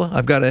Tesla?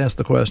 I've got to ask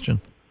the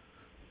question.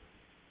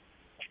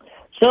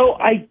 So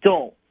I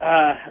don't.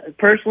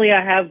 Personally,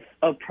 I have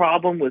a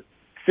problem with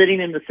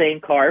sitting in the same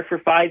car for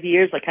 5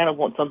 years. I kind of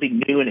want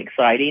something new and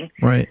exciting.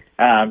 Right.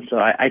 So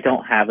I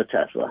don't have a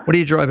Tesla. What do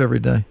you drive every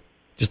day?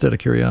 Just out of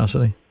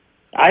curiosity.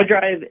 I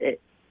drive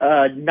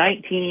a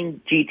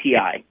 19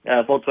 GTI,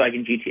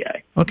 Volkswagen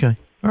GTI. Okay.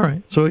 All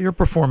right. So you're a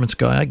performance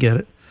guy. I get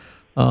it.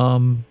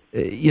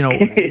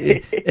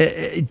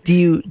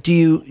 Do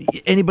you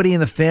anybody in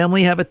the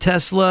family have a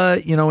Tesla?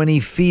 You know, any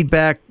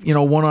feedback,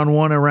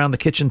 one-on-one around the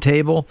kitchen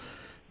table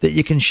that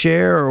you can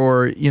share,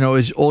 or,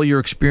 is all your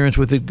experience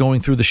with it going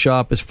through the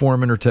shop as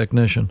foreman or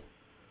technician?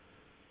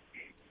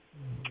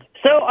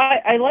 So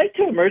I like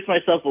to immerse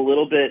myself a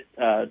little bit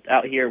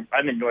out here.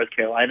 I'm in North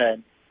Carolina,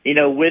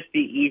 and, with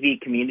the EV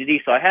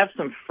community. So I have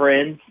some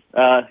friends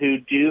who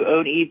do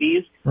own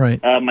EVs.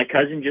 Right. My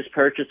cousin just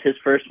purchased his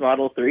first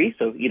Model 3,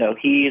 so,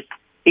 he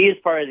is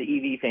part of the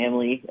EV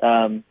family.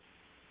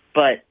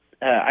 But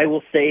I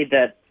will say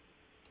that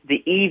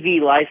the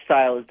EV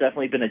lifestyle has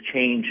definitely been a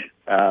change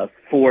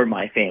for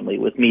my family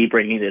with me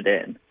bringing it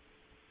in.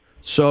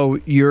 So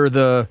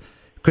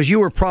because you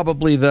were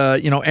probably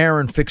the,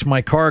 Aaron fix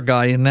my car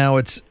guy, and now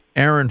it's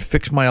Aaron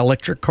fix my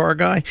electric car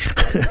guy,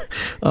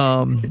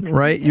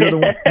 right? You're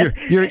the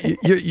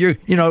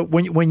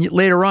one. When you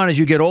later on as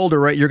you get older,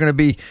 right? You're going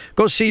to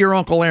go see your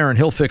Uncle Aaron.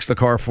 He'll fix the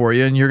car for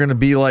you, and you're going to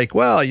be like,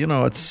 well,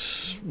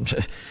 it's.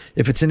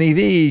 If it's an EV,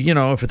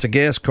 if it's a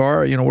gas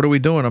car, what are we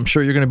doing? I'm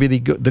sure you're going to be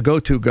the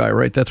go-to guy,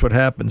 right? That's what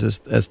happens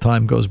as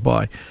time goes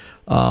by.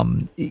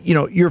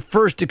 Your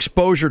first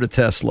exposure to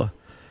Tesla,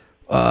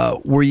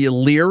 were you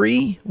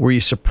leery? Were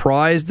you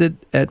surprised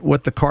at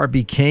what the car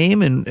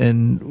became?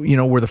 And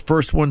were the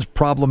first ones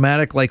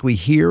problematic like we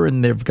hear,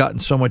 and they've gotten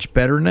so much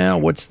better now?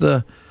 What's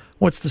the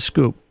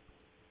scoop?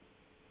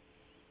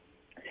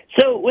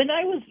 So when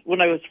I was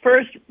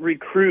first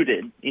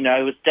recruited,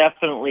 I was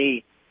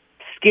definitely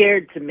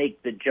scared to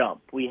make the jump.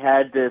 We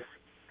had this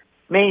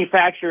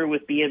manufacturer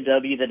with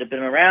BMW that had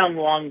been around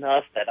long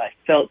enough that I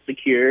felt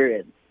secure,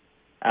 and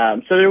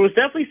so there was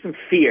definitely some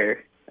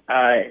fear.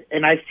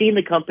 And I've seen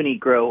the company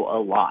grow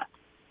a lot.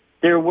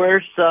 There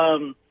were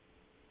some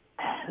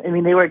I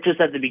mean, they were just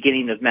at the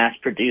beginning of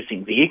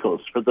mass-producing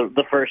vehicles for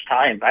the first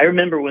time. I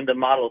remember when the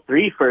Model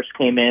 3 first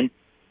came in,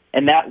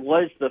 and that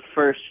was the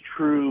first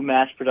true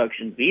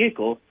mass-production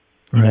vehicle,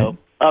 you know,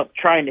 up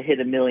trying to hit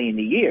 1 million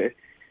a year.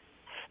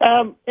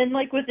 And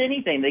like with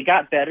anything, they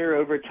got better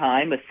over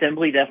time.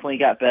 Assembly definitely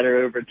got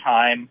better over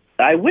time.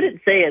 I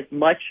wouldn't say as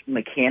much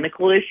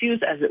mechanical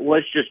issues as it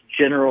was just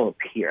general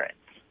appearance.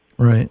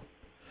 Right.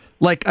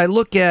 Like I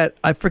look at,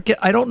 I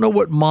don't know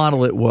what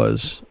model it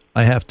was,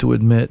 I have to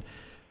admit,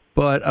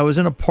 but I was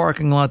in a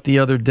parking lot the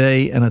other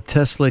day and a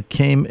Tesla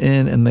came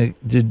in and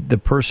the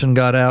person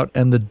got out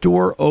and the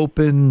door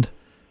opened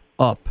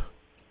up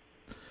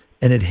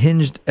and it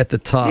hinged at the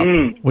top.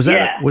 Was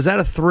that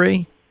a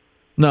 3?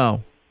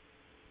 No.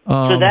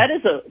 So that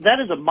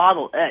is a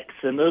Model X,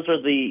 and those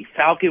are the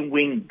Falcon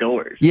Wing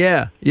doors.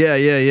 Yeah.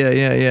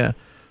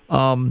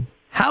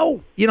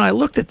 How, I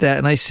looked at that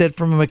and I said,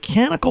 from a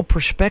mechanical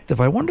perspective,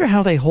 I wonder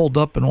how they hold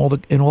up in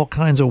all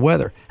kinds of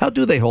weather. How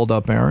do they hold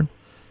up, Aaron?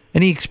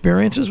 Any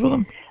experiences with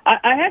them?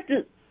 I have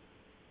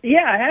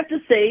to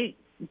say,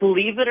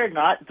 believe it or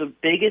not, the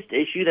biggest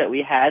issue that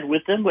we had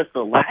with them was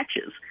the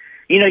latches.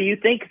 You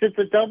think it's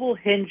a double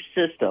hinge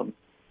system.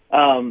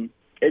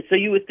 So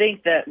you would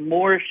think that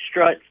more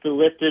struts to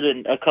lift it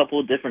in a couple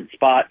of different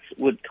spots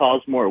would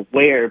cause more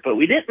wear, but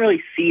we didn't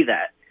really see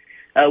that.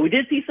 We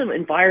did see some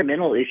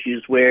environmental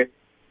issues where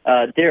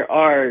there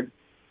are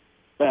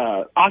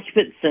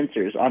occupant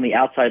sensors on the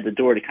outside of the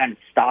door to kind of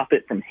stop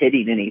it from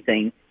hitting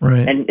anything.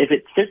 Right. And if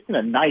it sits in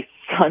a nice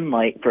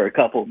sunlight for a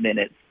couple of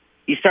minutes,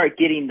 you start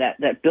getting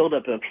that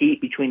buildup of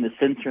heat between the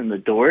sensor and the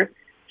door.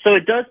 So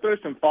it does throw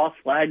some false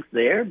flags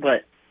there,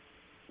 but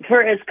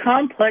for as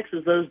complex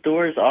as those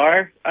doors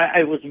are,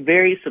 I was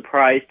very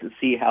surprised to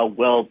see how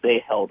well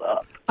they held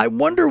up. I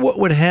wonder what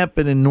would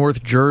happen in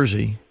North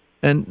Jersey.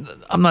 And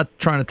I'm not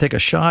trying to take a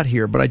shot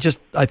here, but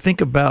I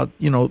think about,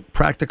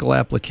 practical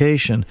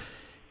application.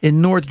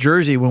 In North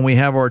Jersey, when we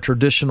have our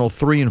traditional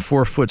 3 and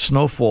 4 foot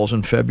snowfalls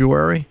in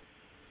February,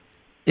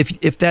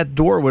 if that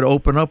door would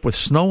open up with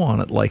snow on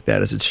it like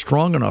that, is it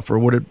strong enough, or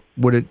would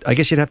it? I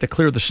guess you'd have to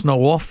clear the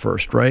snow off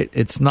first, right?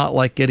 It's not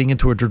like getting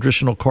into a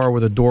traditional car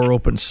where the door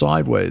opens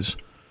sideways.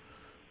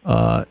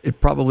 It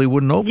probably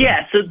wouldn't open.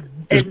 Yeah. So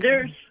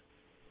there's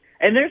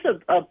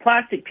a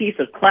plastic piece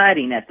of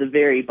cladding at the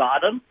very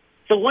bottom.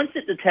 So once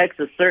it detects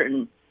a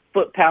certain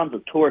foot-pounds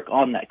of torque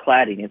on that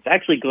cladding, it's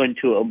actually going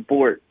to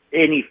abort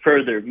any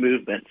further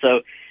movement. So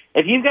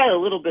if you've got a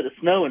little bit of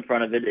snow in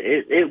front of it,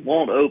 it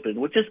won't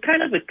open, which is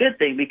kind of a good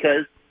thing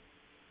because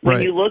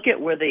when you look at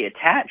where they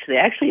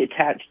actually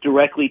attach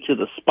directly to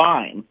the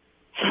spine.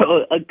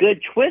 So a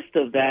good twist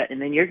of that,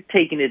 and then you're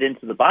taking it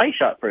into the body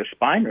shop for a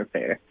spine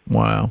repair.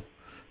 Wow.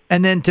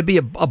 And then to be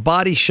a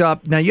body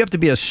shop, now you have to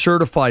be a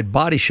certified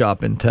body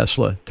shop in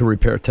Tesla to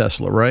repair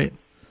Tesla, right?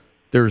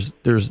 There's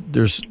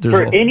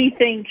for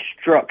anything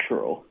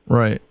structural.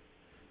 Right.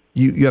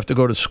 You have to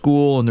go to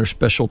school and there's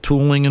special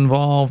tooling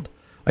involved.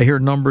 I hear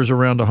numbers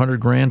around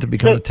 $100,000 to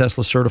become a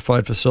Tesla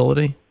certified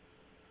facility.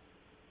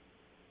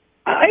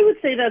 I would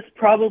say that's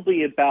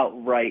probably about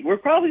right. We're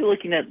probably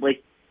looking at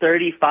like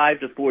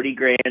 $35,000 to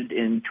 $40,000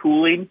 in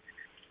tooling.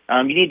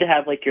 You need to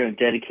have like your own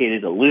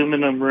dedicated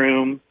aluminum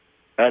room.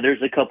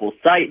 There's a couple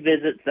site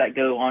visits that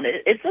go on.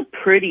 It's a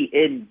pretty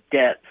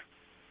in-depth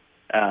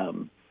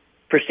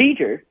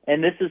procedure,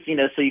 and this is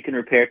so you can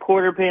repair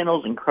quarter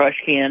panels and crush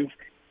cans,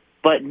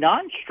 but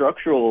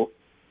non-structural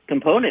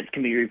components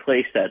can be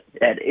replaced at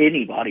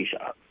any body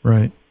shop.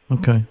 Right.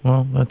 Okay.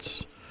 Well,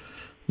 that's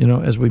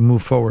as we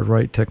move forward,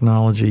 right?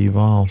 Technology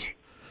evolves.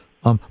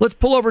 Let's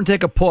pull over and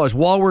take a pause.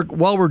 While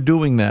we're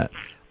doing that,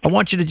 I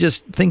want you to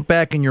just think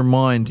back in your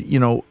mind.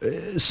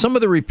 Some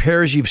of the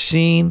repairs you've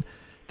seen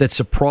that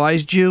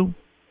surprised you.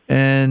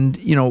 And,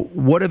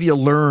 what have you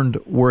learned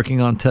working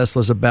on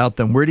Teslas about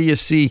them? Where do you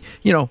see,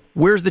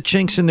 where's the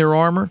chinks in their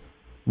armor?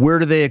 Where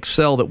do they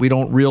excel that we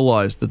don't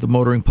realize that the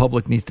motoring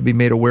public needs to be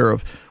made aware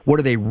of? What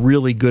are they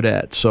really good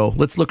at? So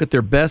let's look at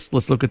their best.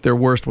 Let's look at their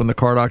worst when the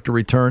Car Doctor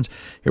returns.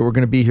 Here we're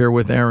going to be here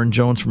with Aaron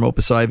Jones from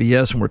Opus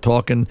IVS, and we're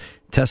talking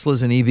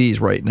Teslas and EVs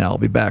right now. I'll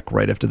be back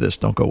right after this.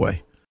 Don't go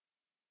away.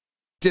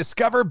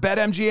 Discover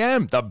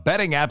BetMGM, the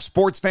betting app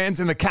sports fans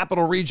in the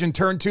capital region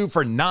turn to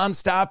for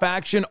nonstop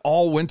action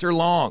all winter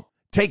long.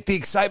 Take the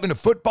excitement of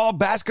football,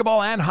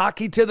 basketball, and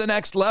hockey to the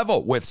next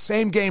level with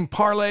same-game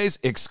parlays,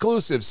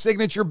 exclusive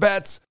signature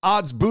bets,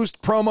 odds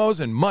boost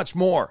promos, and much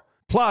more.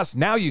 Plus,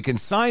 now you can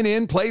sign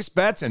in, place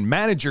bets, and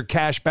manage your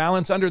cash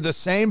balance under the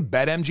same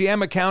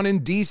BetMGM account in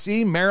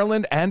D.C.,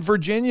 Maryland, and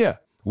Virginia.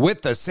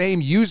 With the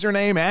same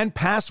username and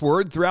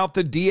password throughout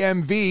the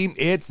DMV,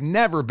 it's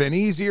never been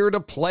easier to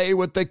play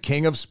with the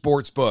king of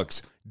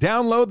sportsbooks.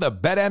 Download the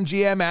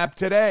BetMGM app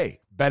today.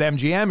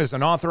 BetMGM is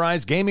an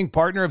authorized gaming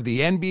partner of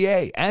the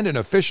NBA and an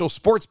official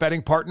sports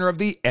betting partner of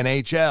the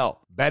NHL.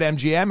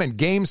 BetMGM and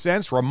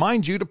GameSense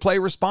remind you to play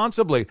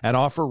responsibly and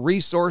offer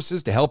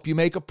resources to help you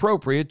make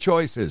appropriate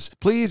choices.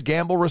 Please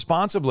gamble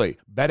responsibly.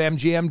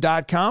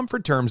 BetMGM.com for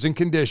terms and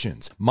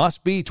conditions.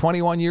 Must be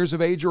 21 years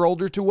of age or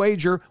older to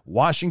wager.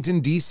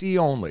 Washington, D.C.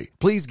 only.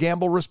 Please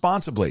gamble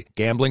responsibly.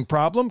 Gambling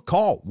problem?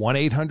 Call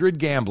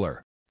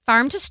 1-800-GAMBLER.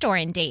 Farm to store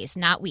in days,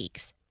 not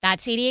weeks.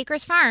 That's 80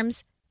 Acres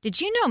Farms. Did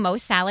you know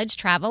most salads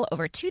travel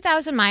over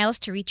 2,000 miles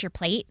to reach your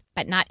plate?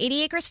 But not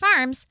 80 Acres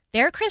Farms.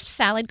 Their crisp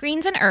salad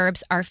greens and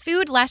herbs are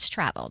food less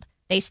traveled.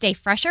 They stay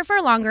fresher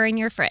for longer in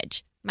your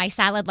fridge. My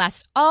salad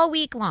lasts all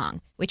week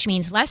long, which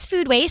means less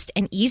food waste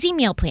and easy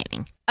meal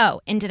planning.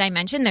 Oh, and did I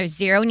mention there's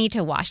zero need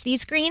to wash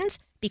these greens?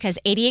 Because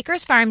 80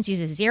 Acres Farms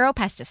uses zero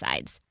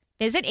pesticides.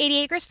 Visit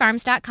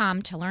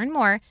 80acresfarms.com to learn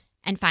more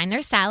and find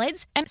their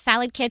salads and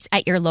salad kits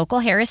at your local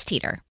Harris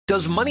Teeter.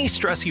 Does money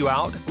stress you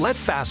out? Let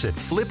Facet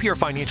flip your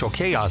financial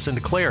chaos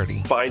into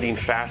clarity. Finding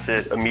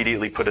Facet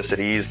immediately put us at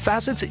ease.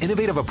 Facet's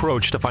innovative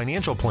approach to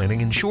financial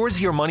planning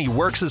ensures your money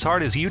works as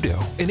hard as you do,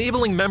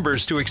 enabling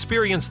members to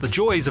experience the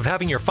joys of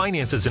having your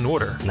finances in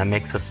order. And that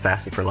makes us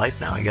Facet for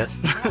life now, I guess.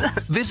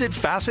 Visit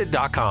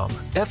Facet.com,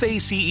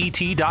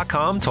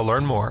 Facet.com to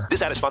learn more.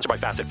 This ad is sponsored by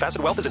Facet.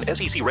 Facet Wealth is an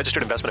SEC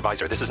registered investment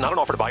advisor. This is not an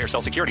offer to buy or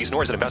sell securities,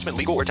 nor is it investment,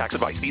 legal, or tax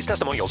advice. These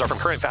testimonials are from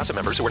current Facet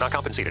members who are not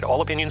compensated. All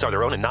opinions are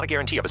their own and not a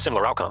guarantee of a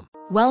similar outcome.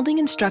 Welding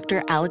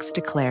instructor Alex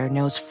DeClaire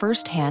knows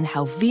firsthand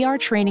how VR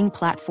training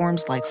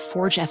platforms like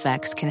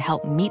ForgeFX can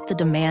help meet the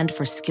demand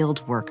for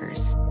skilled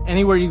workers.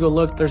 Anywhere you go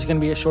look, there's going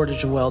to be a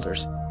shortage of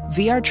welders.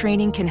 VR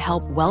training can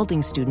help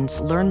welding students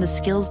learn the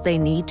skills they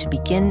need to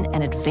begin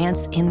and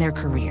advance in their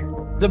career.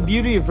 The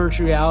beauty of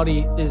virtual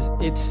reality is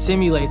it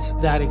simulates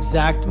that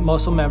exact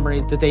muscle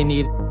memory that they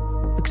need.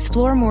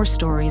 Explore more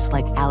stories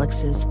like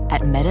Alex's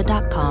at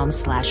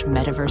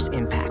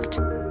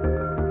meta.com/metaverseimpact.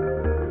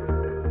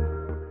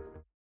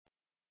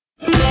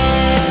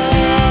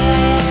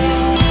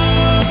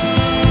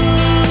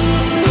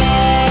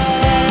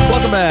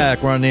 Welcome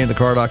back. Ron Ananian, the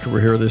Car Doctor.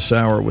 We're here this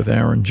hour with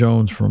Aaron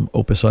Jones from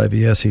Opus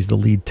IVS. He's the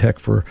lead tech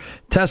for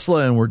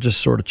Tesla, and we're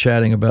just sort of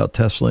chatting about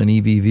Tesla and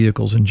EV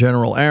vehicles in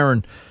general.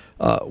 Aaron,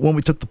 when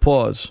we took the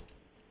pause,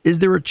 is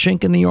there a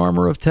chink in the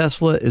armor of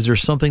Tesla? Is there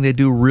something they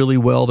do really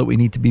well that we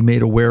need to be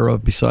made aware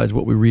of besides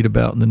what we read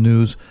about in the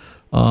news?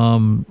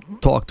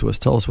 Talk to us.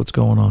 Tell us what's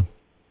going on.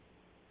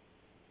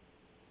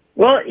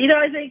 Well,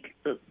 I think,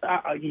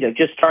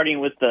 just starting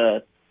with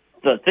the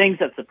things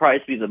that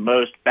surprised me the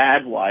most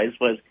bad-wise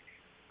was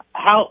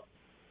how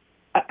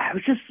I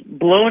was just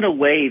blown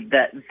away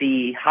that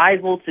the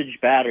high-voltage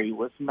battery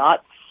was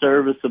not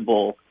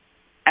serviceable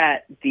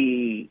at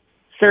the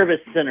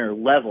service center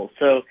level.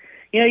 So,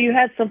 you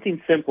had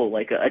something simple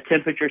like a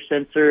temperature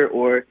sensor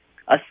or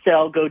a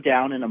cell go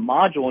down in a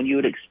module, and you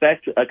would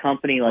expect a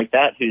company like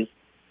that whose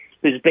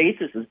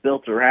basis is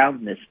built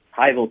around this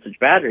high-voltage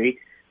battery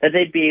that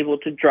they'd be able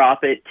to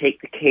drop it,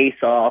 take the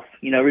case off,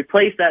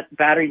 replace that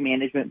battery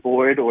management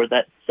board or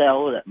that cell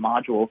or that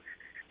module.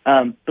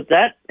 But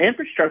that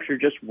infrastructure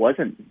just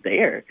wasn't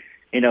there.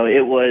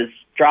 It was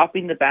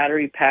dropping the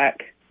battery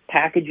pack,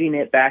 packaging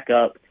it back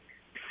up,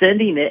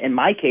 sending it, in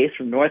my case,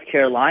 from North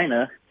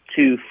Carolina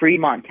to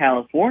Fremont,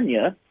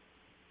 California,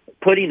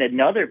 putting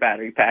another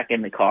battery pack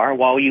in the car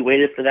while you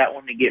waited for that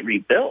one to get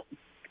rebuilt.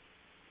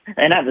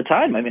 And at the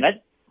time, I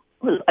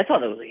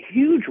thought that was a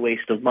huge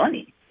waste of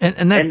money.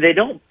 And they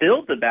don't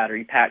build the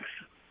battery packs.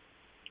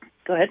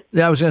 Go ahead.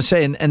 Yeah, I was going to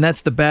say, and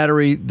that's the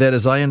battery that,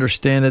 as I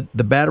understand it,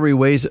 the battery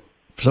weighs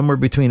somewhere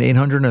between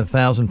 800 and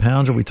 1,000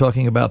 pounds. Are we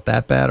talking about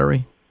that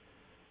battery?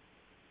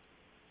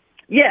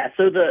 Yeah,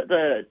 so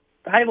the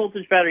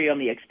high-voltage battery on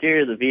the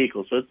exterior of the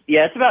vehicle. So,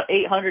 it's about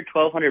 800,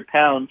 1,200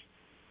 pounds.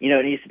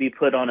 It needs to be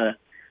put on a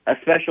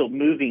special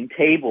moving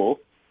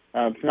table.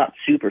 It's not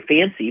super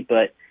fancy,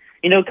 but,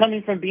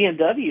 coming from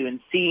BMW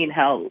and seeing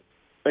how,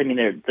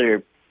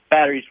 their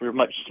batteries were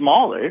much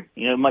smaller,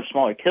 much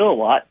smaller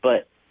kilowatt,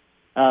 but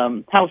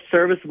how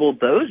serviceable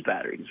those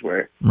batteries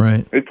were.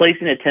 Right.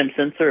 Replacing a temp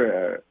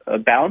sensor or a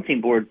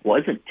balancing board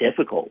wasn't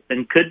difficult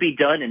and could be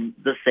done in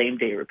the same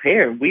day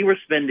repair. We were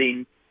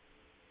spending,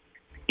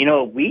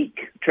 a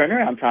week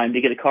turnaround time to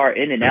get a car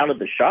in and out of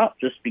the shop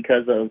just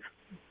because of,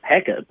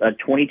 heck, a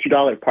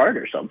 $22 part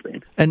or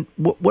something. And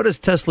what does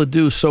Tesla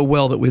do so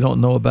well that we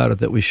don't know about it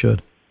that we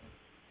should?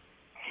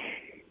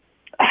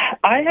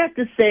 I have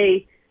to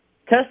say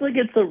Tesla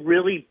gets a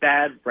really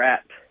bad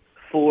rap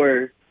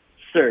for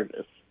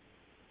service.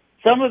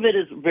 Some of it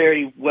is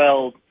very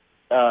well,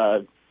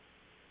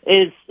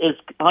 is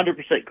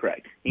 100%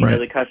 correct.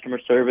 The customer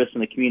service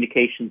and the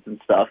communications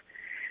and stuff.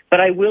 But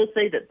I will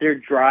say that their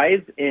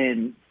drive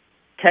in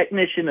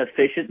technician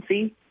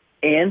efficiency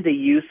and the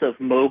use of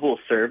mobile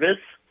service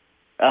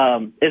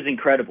is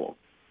incredible.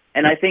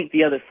 And I think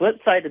the other flip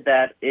side of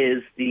that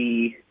is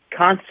the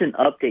constant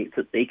updates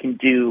that they can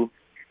do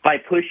by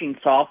pushing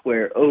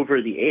software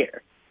over the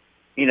air.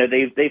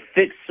 They've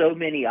fixed so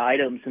many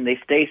items and they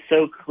stay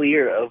so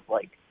clear of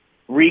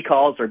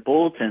recalls or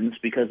bulletins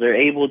because they're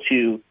able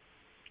to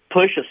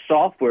push a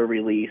software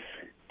release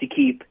to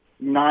keep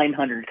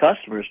 900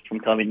 customers from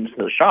coming into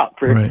the shop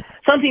for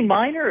something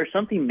minor or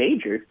something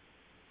major.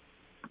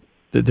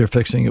 They're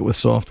fixing it with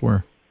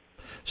software.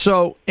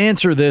 So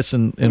answer this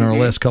in our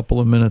last couple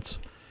of minutes.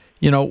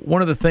 You know,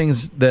 one of the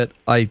things that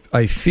I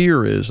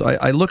fear is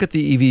I look at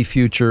the EV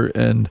future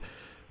and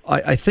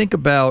I think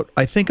about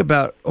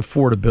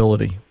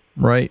affordability,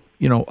 right?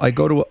 You know, I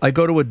go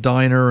to a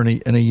diner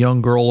and a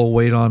young girl will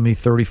wait on me,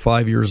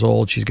 35 years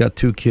old. She's got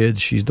 2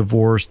 kids. She's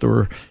divorced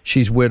or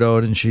she's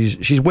widowed, and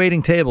she's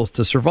waiting tables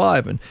to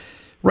survive. And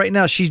right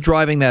now she's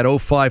driving that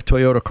 05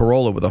 Toyota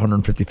Corolla with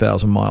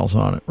 150,000 miles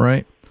on it,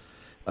 right?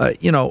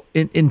 You know,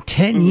 in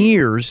 10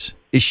 years,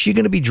 is she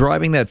going to be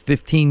driving that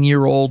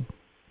 15-year-old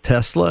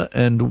Tesla?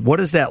 And what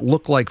does that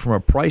look like from a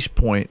price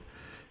point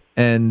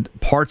and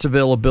parts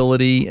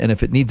availability? And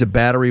if it needs a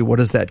battery, what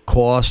does that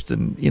cost?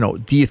 And, you know,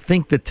 do you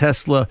think the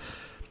Tesla,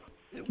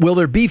 will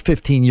there be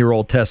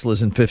 15-year-old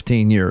Teslas in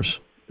 15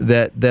 years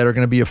that are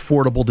going to be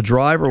affordable to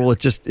drive? Or will it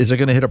just, is it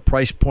going to hit a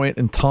price point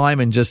in time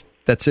and just,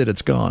 that's it,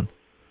 it's gone?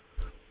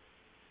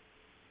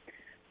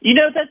 You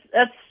know,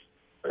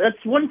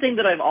 that's one thing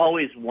that I've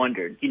always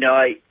wondered. You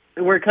know,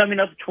 we're coming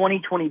up to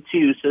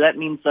 2022, so that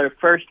means our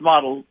first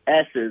Model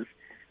S's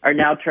are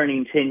now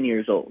turning 10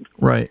 years old.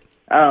 Right.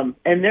 And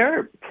there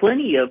are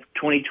plenty of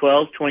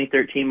 2012,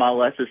 2013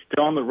 Model S's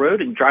still on the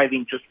road and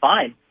driving just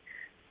fine.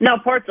 Now,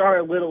 parts are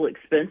a little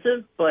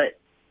expensive, but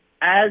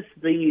as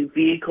the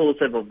vehicles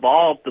have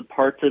evolved, the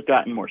parts have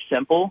gotten more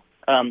simple.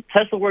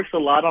 Tesla works a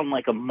lot on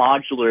like a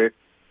modular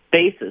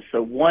basis,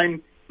 so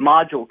one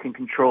module can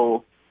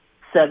control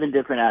 7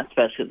 different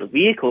aspects of the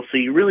vehicle, so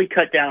you really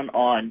cut down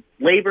on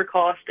labor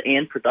cost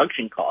and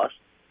production cost.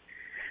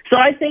 So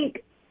I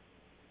think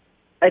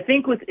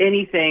with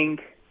anything,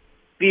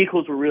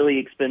 vehicles were really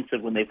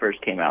expensive when they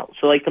first came out.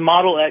 So like the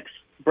Model X,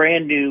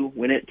 brand new,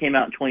 when it came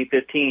out in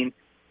 2015,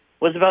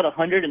 was about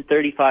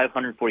 $135,000,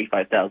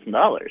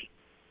 $145,000.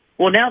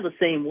 Well, now the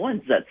same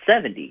one's at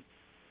 $70,000.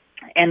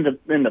 And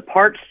the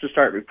parts to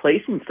start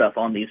replacing stuff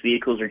on these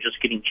vehicles are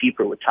just getting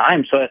cheaper with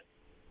time. So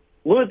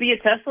will it be a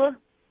Tesla?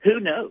 Who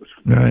knows?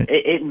 Right.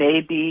 It may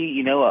be,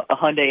 you know, a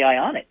Hyundai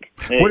Ioniq.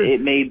 It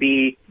may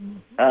be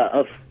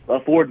a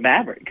Ford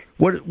Maverick.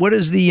 What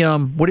is the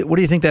what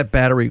do you think that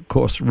battery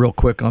costs? Real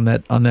quick on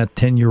that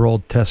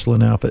 10-year-old Tesla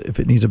now, if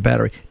it needs a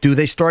battery, do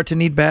they start to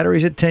need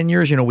batteries at 10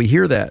 years? You know, we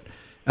hear that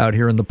out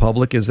here in the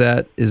public. Is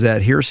that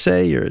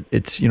hearsay, or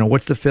it's, you know,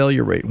 what's the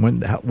failure rate?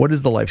 What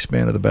is the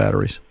lifespan of the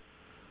batteries?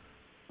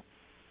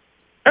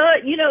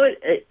 You know,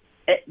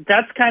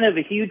 that's kind of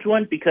a huge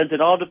one because it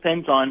all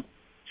depends on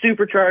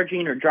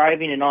supercharging or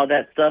driving and all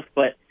that stuff.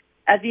 But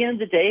at the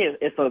end of the day,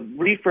 if a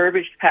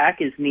refurbished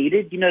pack is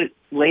needed, you know,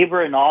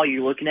 labor and all,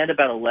 you're looking at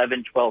about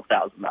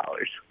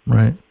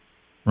 $11,000-$12,000.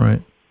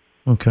 Right.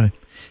 Okay.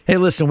 Hey,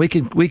 listen, we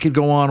could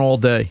go on all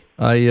day.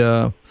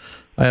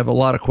 I have a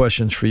lot of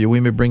questions for you. We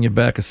may bring you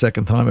back a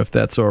second time if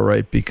that's all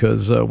right,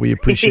 because we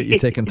appreciate you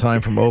taking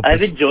time from Opus.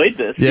 I've enjoyed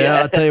this.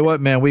 Yeah, I'll tell you what,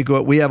 man,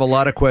 we have a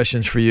lot of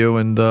questions for you,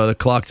 and the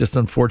clock just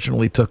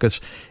unfortunately took us.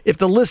 If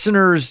the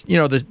listeners, you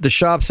know, the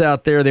shops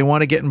out there, they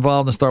want to get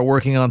involved and start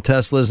working on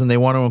Teslas, and they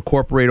want to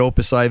incorporate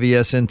Opus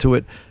IVS into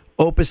it,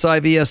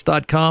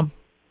 opusivs.com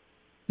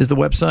is the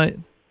website?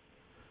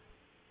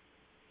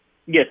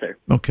 Yes, sir.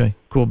 Okay,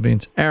 cool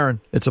beans.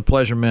 Aaron, it's a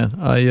pleasure, man.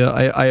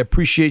 I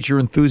appreciate your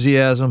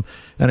enthusiasm,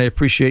 and I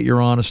appreciate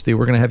your honesty.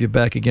 We're going to have you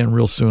back again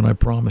real soon, I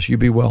promise. You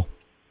be well.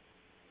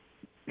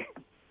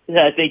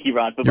 Yeah, thank you,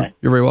 Ron. Bye-bye.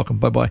 You're very welcome.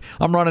 Bye-bye.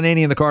 I'm Ron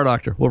Ananian, the Car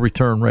Doctor. We'll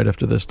return right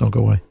after this. Don't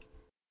go away.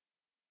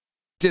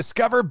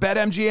 Discover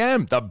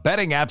BetMGM, the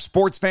betting app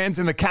sports fans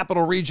in the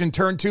capital region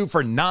turn to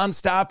for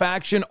nonstop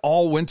action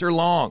all winter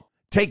long.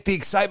 Take the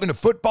excitement of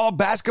football,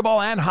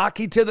 basketball, and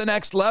hockey to the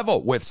next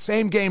level with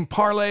same-game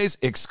parlays,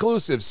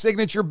 exclusive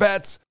signature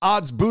bets,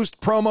 odds boost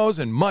promos,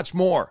 and much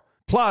more.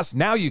 Plus,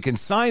 now you can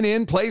sign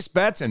in, place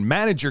bets, and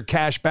manage your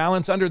cash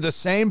balance under the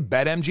same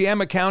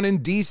BetMGM account in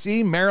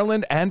D.C.,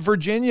 Maryland, and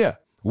Virginia.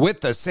 With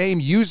the same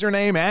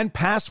username and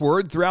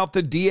password throughout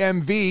the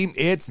DMV,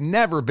 it's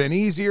never been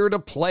easier to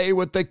play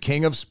with the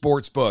king of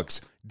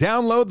sportsbooks.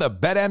 Download the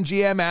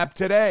BetMGM app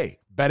today.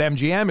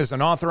 BetMGM is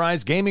an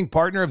authorized gaming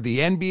partner of the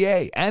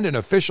NBA and an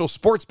official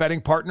sports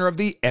betting partner of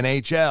the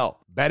NHL.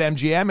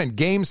 BetMGM and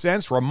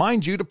GameSense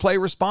remind you to play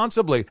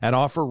responsibly and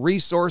offer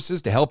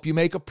resources to help you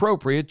make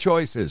appropriate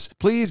choices.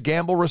 Please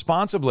gamble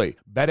responsibly.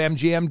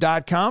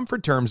 BetMGM.com for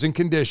terms and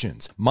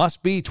conditions.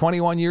 Must be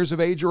 21 years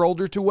of age or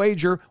older to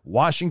wager.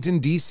 Washington,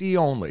 D.C.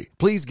 only.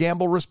 Please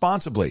gamble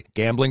responsibly.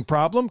 Gambling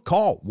problem?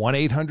 Call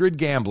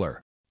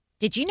 1-800-GAMBLER.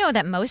 Did you know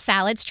that most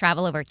salads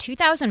travel over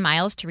 2,000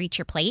 miles to reach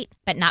your plate?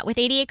 But not with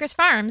 80 Acres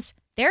Farms.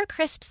 Their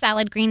crisp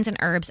salad greens and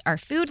herbs are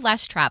food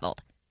less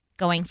traveled,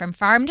 going from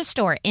farm to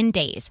store in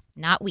days,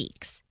 not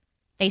weeks.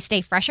 They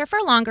stay fresher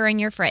for longer in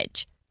your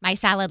fridge. My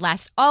salad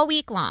lasts all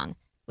week long,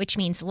 which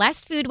means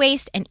less food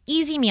waste and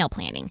easy meal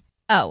planning.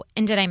 Oh,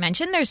 and did I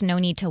mention there's no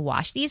need to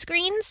wash these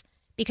greens?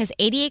 Because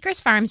 80 Acres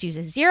Farms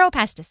uses 0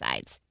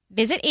 pesticides.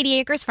 Visit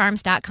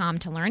 80acresfarms.com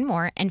to learn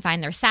more and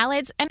find their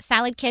salads and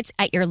salad kits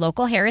at your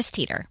local Harris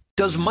Teeter.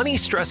 Does money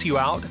stress you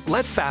out?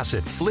 Let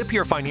Facet flip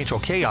your financial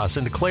chaos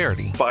into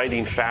clarity.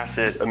 Finding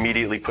Facet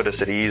immediately put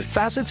us at ease.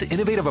 Facet's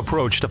innovative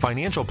approach to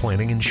financial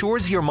planning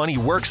ensures your money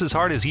works as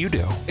hard as you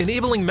do,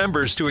 enabling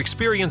members to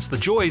experience the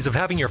joys of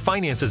having your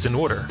finances in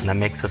order. And that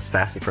makes us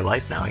Facet for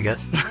life now, I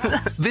guess.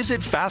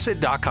 Visit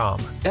Facet.com,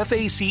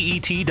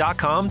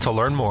 FACET.com to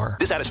learn more.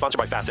 This ad is sponsored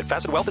by Facet.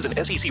 Facet Wealth is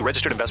an SEC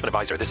registered investment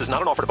advisor. This is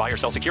not an offer to buy or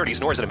sell securities,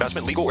 nor is it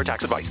investment, legal, or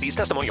tax advice. These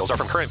testimonials are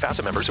from current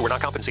Facet members who are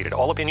not compensated.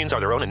 All opinions are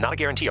their own and not a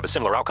guarantee of a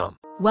similar outcome.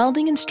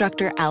 Welding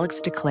instructor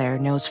Alex DeClaire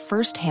knows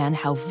firsthand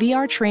how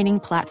VR training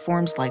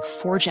platforms like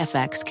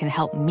ForgeFX can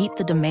help meet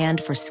the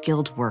demand for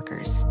skilled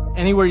workers.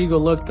 Anywhere you go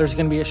look, there's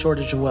going to be a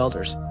shortage of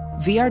welders.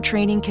 VR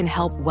training can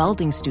help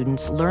welding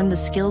students learn the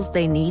skills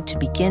they need to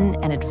begin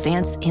and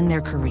advance in their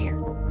career.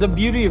 The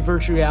beauty of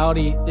virtual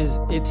reality is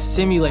it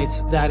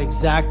simulates that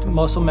exact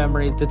muscle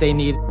memory that they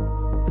need.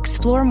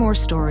 Explore more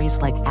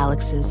stories like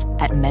Alex's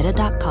at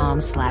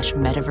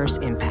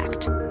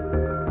meta.com/metaverseimpact.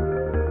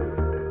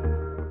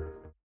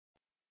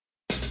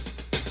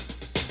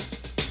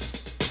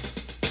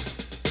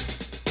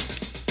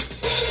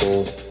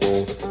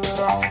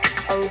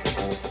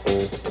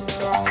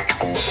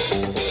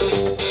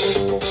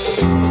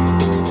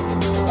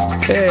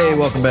 Hey,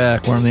 welcome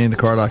back. We're on the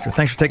Car Doctor.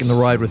 Thanks for taking the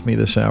ride with me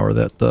this hour.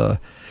 That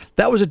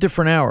was a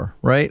different hour,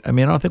 right? I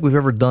mean, I don't think we've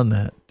ever done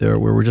that there,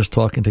 where we're just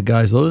talking to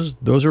guys.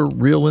 Those are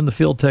real in the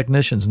field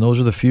technicians, and those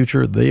are the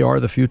future. They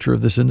are the future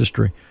of this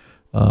industry.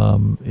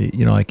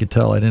 I could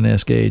tell. I didn't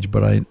ask age,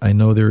 but I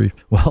know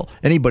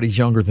anybody's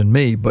younger than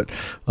me. But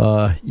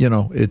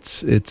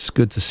it's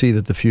good to see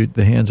that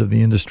the hands of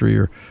the industry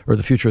or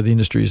the future of the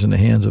industry is in the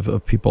hands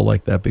of people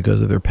like that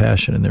because of their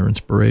passion and their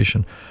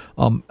inspiration.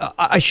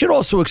 I should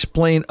also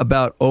explain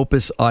about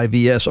Opus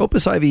IVS.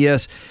 Opus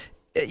IVS,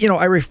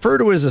 I refer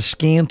to it as a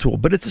scan tool,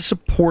 but it's a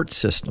support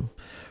system.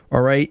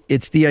 All right.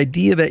 It's the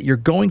idea that you're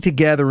going to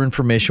gather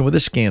information with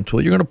a scan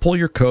tool. You're going to pull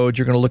your code.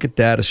 You're going to look at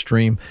data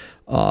stream,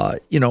 and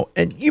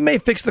you may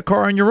fix the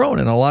car on your own.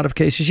 In a lot of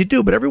cases you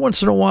do. But every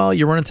once in a while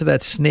you run into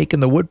that snake in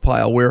the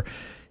woodpile where,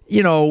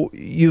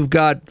 you've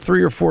got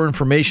 3 or 4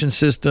 information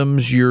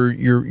systems.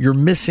 You're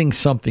missing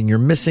something. You're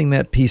missing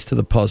that piece to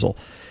the puzzle.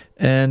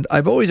 And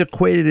I've always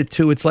equated it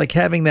to, it's like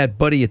having that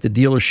buddy at the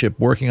dealership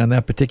working on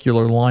that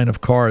particular line of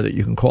car that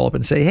you can call up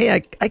and say,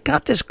 hey, I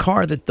got this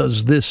car that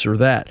does this or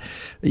that.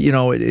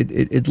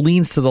 It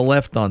leans to the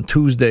left on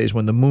Tuesdays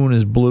when the moon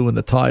is blue and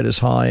the tide is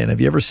high. And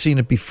have you ever seen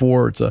it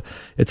before?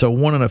 It's a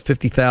 1 in a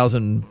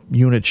 50,000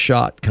 unit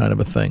shot kind of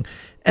a thing.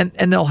 And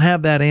they'll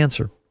have that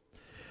answer.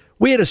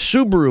 We had a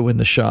Subaru in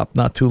the shop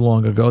not too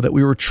long ago that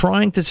we were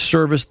trying to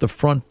service the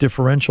front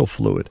differential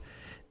fluid.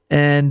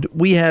 And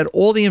we had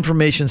all the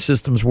information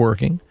systems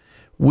working.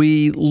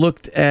 We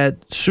looked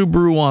at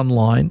Subaru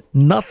online.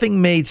 Nothing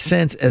made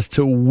sense as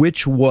to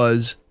which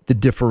was the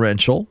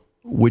differential,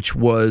 which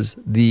was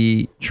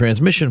the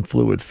transmission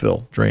fluid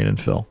fill, drain and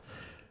fill.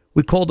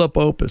 We called up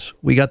Opus.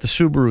 We got the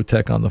Subaru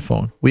tech on the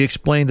phone. We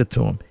explained it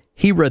to him.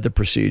 He read the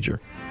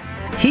procedure.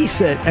 He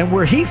said, and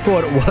where he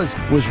thought it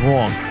was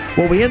wrong.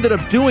 What we ended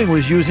up doing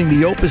was using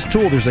the Opus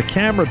tool. There's a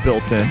camera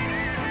built in.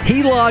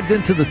 He logged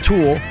into the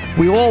tool.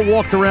 We all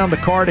walked around the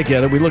car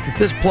together. We looked at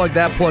this plug,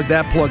 that plug,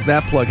 that plug,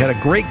 that plug, had a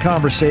great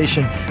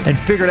conversation, and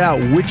figured out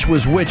which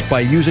was which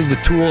by using the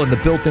tool and the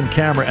built-in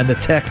camera and the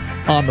tech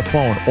on the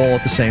phone all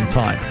at the same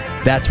time.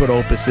 That's what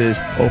Opus is,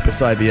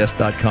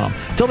 opusivs.com.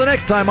 Till the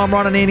next time, I'm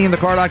Ron Ananian, the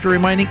Car Doctor,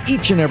 reminding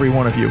each and every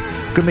one of you,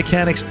 good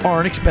mechanics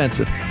aren't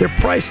expensive. They're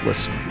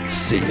priceless.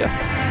 See ya.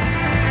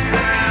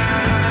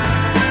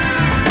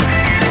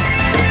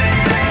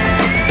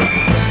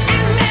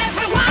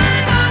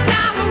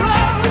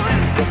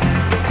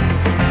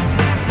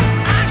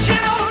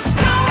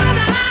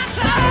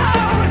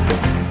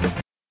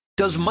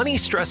 Does money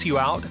stress you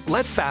out?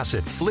 Let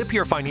Facet flip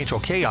your financial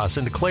chaos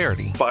into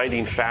clarity.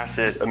 Finding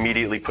Facet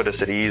immediately put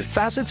us at ease.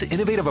 Facet's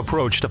innovative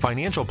approach to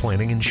financial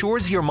planning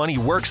ensures your money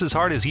works as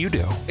hard as you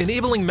do,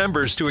 enabling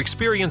members to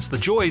experience the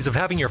joys of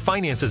having your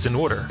finances in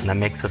order. And that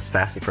makes us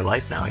Facet for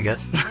life now, I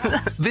guess.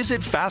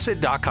 Visit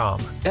Facet.com,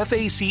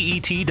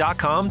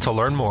 FACET.com to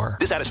learn more.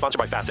 This ad is sponsored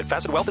by Facet.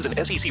 Facet Wealth is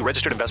an SEC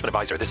registered investment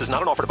advisor. This is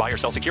not an offer to buy or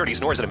sell securities,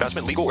 nor is it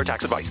investment, legal, or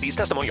tax advice. These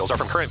testimonials are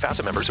from current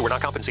Facet members who are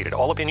not compensated.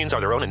 All opinions are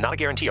their own and not a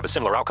guarantee of a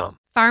similar outcome.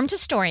 Farm to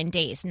store in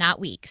days, not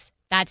weeks.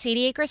 That's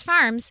 80 Acres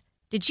Farms.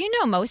 Did you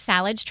know most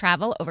salads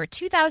travel over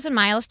 2,000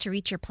 miles to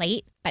reach your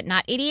plate? But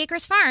not 80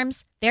 Acres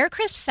Farms. Their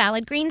crisp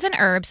salad greens and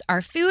herbs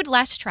are food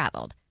less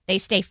traveled. They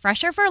stay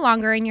fresher for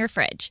longer in your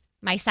fridge.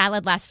 My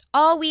salad lasts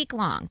all week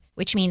long,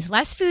 which means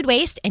less food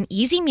waste and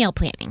easy meal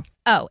planning.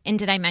 Oh, and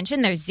did I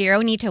mention there's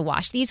zero need to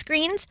wash these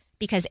greens?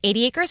 Because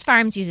 80 Acres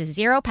Farms uses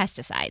zero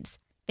pesticides.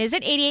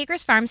 Visit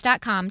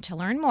 80acresfarms.com to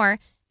learn more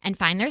and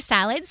find their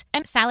salads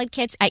and salad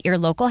kits at your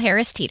local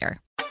Harris Teeter.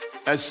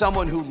 As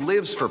someone who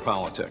lives for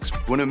politics,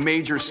 when a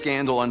major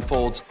scandal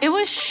unfolds, it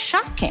was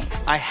shocking.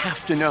 I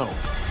have to know,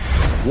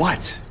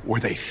 what were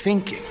they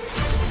thinking?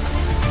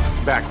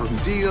 Backroom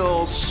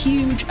deals.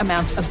 Huge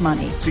amounts of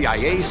money.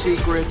 CIA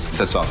secrets.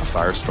 Sets off a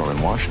firestorm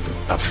in Washington.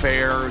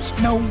 Affairs.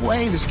 No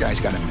way this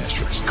guy's got a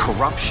mistress.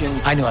 Corruption.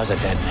 I knew I was a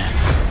dead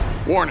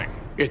man. Warning,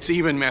 it's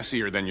even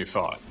messier than you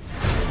thought.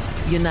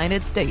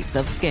 United States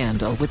of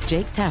Scandal with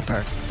Jake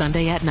Tapper,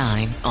 Sunday at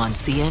 9 on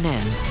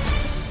CNN.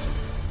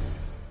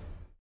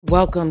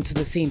 Welcome to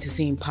the Scene to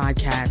Scene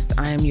podcast.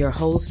 I am your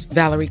host,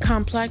 Valerie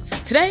Complex.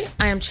 Today,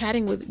 I am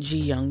chatting with Ji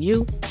Young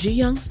Yoo. Ji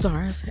Young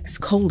stars as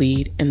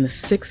co-lead in the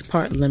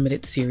 6-part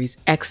limited series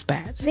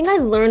Expats. I think I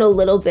learn a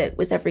little bit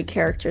with every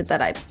character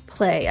that I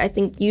play. I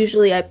think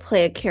usually I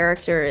play a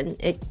character and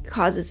it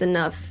causes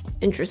enough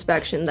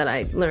introspection that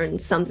I learn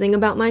something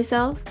about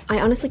myself.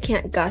 I honestly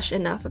can't gush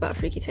enough about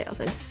Freaky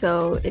Tales. I'm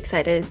so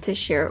excited to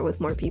share it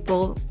with more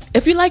people.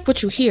 If you like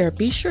what you hear,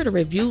 be sure to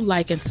review,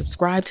 like, and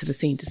subscribe to the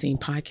Scene to Scene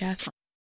podcast.